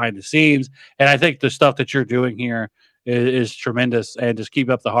show behind the scenes, and I think the stuff that you're doing here is tremendous. And just keep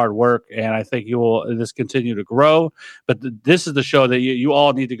up the hard work, and I think you will just continue to grow. But this is the show that you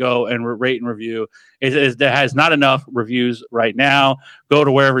all need to go and rate and review. There has not enough reviews right now. Go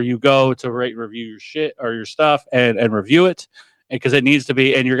to wherever you go to rate and review your shit or your stuff and review it, because it needs to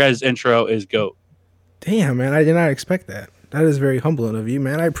be. And your guys' intro is GOAT. Damn, man, I did not expect that. That is very humbling of you,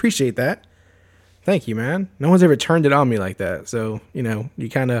 man. I appreciate that. Thank you, man. No one's ever turned it on me like that. So, you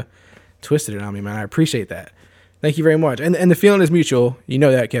kind of twisted it on me, man. I appreciate that. Thank you very much. And the feeling is mutual. You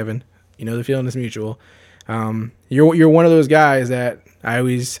know that, Kevin. The feeling is mutual. You're one of those guys that I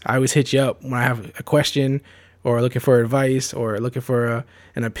always hit you up when I have a question or looking for advice or looking for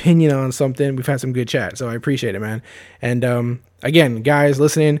an opinion on something. We've had some good chat, so I appreciate it, man. And again, guys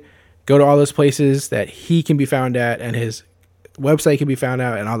listening, go to all those places that he can be found at, and his website can be found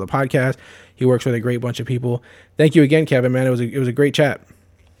out and all the podcasts. He works with a great bunch of people. Thank you again, Kevin, man. It was a great chat.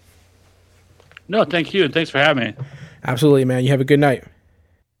 No, thank you. And thanks for having me. Absolutely, man. You have a good night.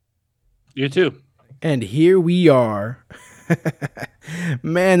 You too. And here we are.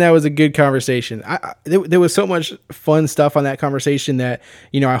 Man, that was a good conversation. There was so much fun stuff on that conversation that,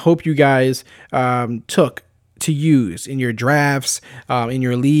 I hope you guys took to use in your drafts, in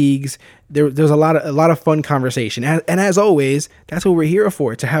your leagues. There's a lot of fun conversation. And as always, that's what we're here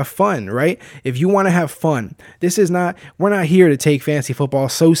for, to have fun, right? If you want to have fun, we're not here to take fantasy football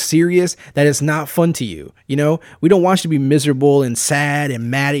so serious that it's not fun to you. We don't want you to be miserable and sad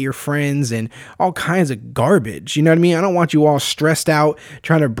and mad at your friends and all kinds of garbage. You know what I mean? I don't want you all stressed out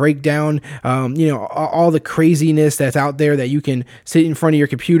trying to break down, all the craziness that's out there that you can sit in front of your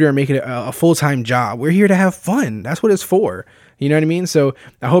computer and make it a full-time job. We're here to have fun. That's what it's for. You know what I mean? So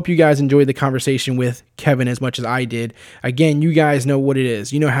I hope you guys enjoyed the conversation with Kevin as much as I did. Again, you guys know what it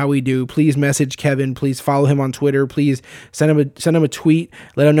is. You know how we do. Please message Kevin. Please follow him on Twitter. Please send him a tweet.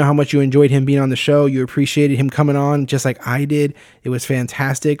 Let him know how much you enjoyed him being on the show. You appreciated him coming on just like I did. It was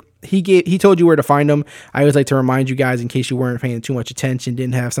fantastic. He told you where to find him. I always like to remind you guys, in case you weren't paying too much attention,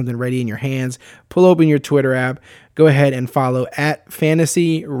 didn't have something ready in your hands, pull open your Twitter app, go ahead and follow at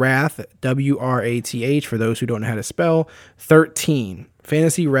Fantasy Wrath, WRATH, for those who don't know how to spell, 13.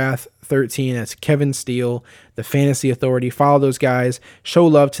 Fantasy Wrath 13. That's Kevin Steele, the Fantasy Authority. Follow those guys. Show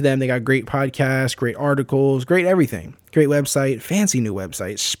love to them. They got great podcasts, great articles, great everything. Great website, fancy new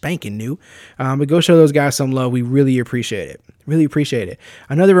website, spanking new. But go show those guys some love. We really appreciate it. Really appreciate it.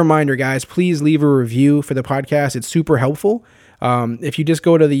 Another reminder, guys, please leave a review for the podcast. It's super helpful. If you just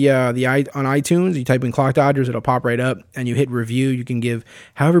go to the on iTunes, you type in Clock Dodgers, it'll pop right up, and you hit review. You can give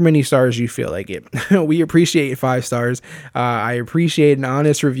however many stars you feel like it. We appreciate 5 stars. I appreciate an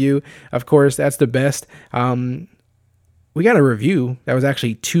honest review. Of course, that's the best. We got a review that was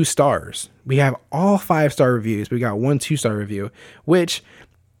actually 2 stars. We have all 5-star reviews. We got 1 2-star review, which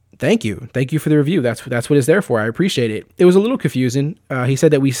thank you for the review. That's what it's there for. I appreciate it. It was a little confusing. He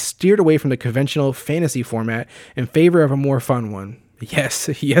said that we steered away from the conventional fantasy format in favor of a more fun one. Yes,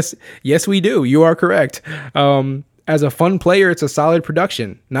 we do. You are correct. As a fun player, it's a solid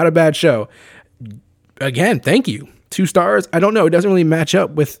production, not a bad show. Again, thank you. 2 stars. I don't know. It doesn't really match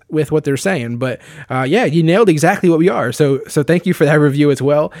up with what they're saying, but yeah, you nailed exactly what we are. So thank you for that review as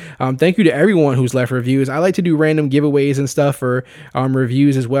well. Thank you to everyone who's left reviews. I like to do random giveaways and stuff for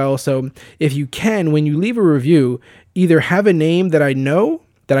reviews as well. So if you can, when you leave a review, either have a name that I know,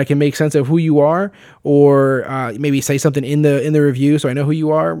 that I can make sense of who you are, or maybe say something in the review so I know who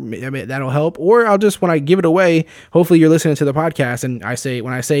you are. I mean, that'll help. Or I'll just, when I give it away, hopefully you're listening to the podcast, and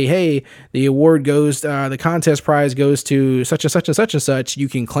when I say, hey, the award goes, the contest prize goes to such and such and such and such, you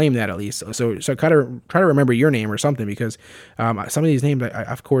can claim that at least. So try to remember your name or something, because some of these names,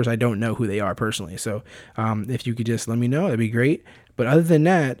 of course, I don't know who they are personally. So if you could just let me know, that'd be great. But other than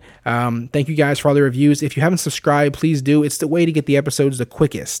that, thank you guys for all the reviews. If you haven't subscribed, please do. It's the way to get the episodes the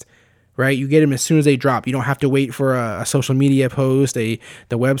quickest, right? You get them as soon as they drop. You don't have to wait for a social media post, the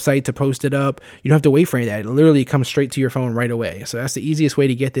website to post it up. You don't have to wait for any of that. It literally comes straight to your phone right away. So that's the easiest way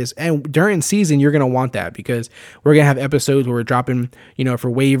to get this. And during season, you're going to want that, because we're going to have episodes where we're dropping, for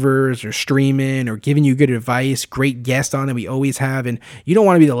waivers or streaming or giving you good advice, great guests on it. We always have. And you don't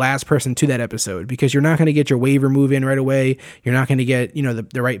want to be the last person to that episode, because you're not going to get your waiver move in right away. You're not going to get,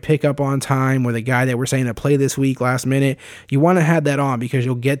 the right pickup on time, or the guy that we're saying to play this week last minute. You want to have that on, because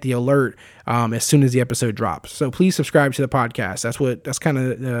you'll get the alert as soon as the episode drops. So please subscribe to the podcast. That's kind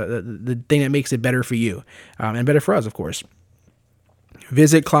of the thing that makes it better for you, and better for us, of course.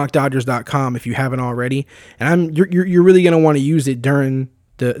 Visit clockdodgers.com if you haven't already, and you're really going to want to use it during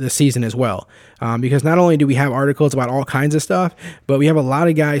the season as well, because not only do we have articles about all kinds of stuff, but we have a lot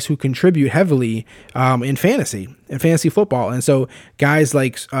of guys who contribute heavily in fantasy football. And so guys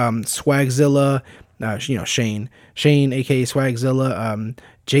like Swagzilla, Shane, aka Swagzilla,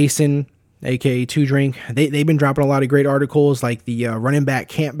 Jason, aka 2 Drink, they've been dropping a lot of great articles, like the running back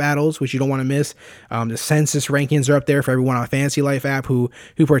camp battles, which you don't want to miss. The census rankings are up there for everyone on Fantasy Life app who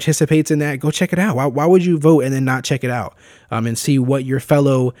participates in that. Go check it out. Why would you vote and then not check it out, and see what your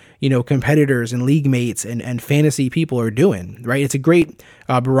fellow competitors and league mates and fantasy people are doing, right? It's a great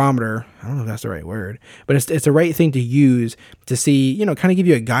barometer. I don't know if that's the right word, but it's the right thing to use to see, kind of give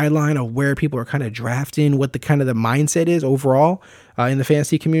you a guideline of where people are kind of drafting, what the kind of the mindset is overall in the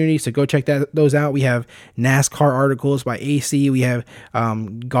fantasy community. So go check those out. We have NASCAR articles by AC. We have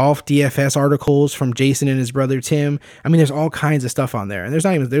golf DFS articles from Jason and his brother Tim. I mean, there's all kinds of stuff on there, and there's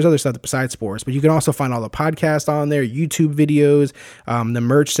other stuff besides sports, but you can also find all the podcasts on there, YouTube videos, the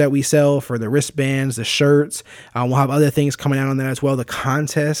merch that we sell for the wristbands, the shirts. We'll have other things coming out on there as well. The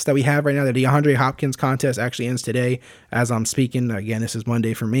contest that we have right now, the DeAndre Hopkins contest, actually ends today as I'm speaking. Again, this is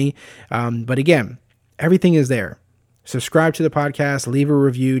Monday for me. But again, everything is there. Subscribe to the podcast, leave a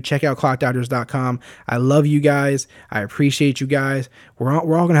review, check out clockdodgers.com. I love you guys. I appreciate you guys. We're all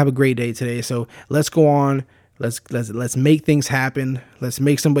going to have a great day today. So let's go on. Let's make things happen. Let's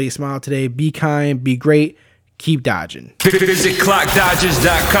make somebody smile today. Be kind, be great. Keep dodging. Visit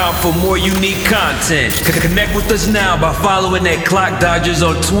clockdodgers.com for more unique content. Connect with us now by following at Clock Dodgers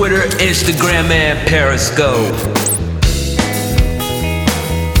on Twitter, Instagram, and Periscope.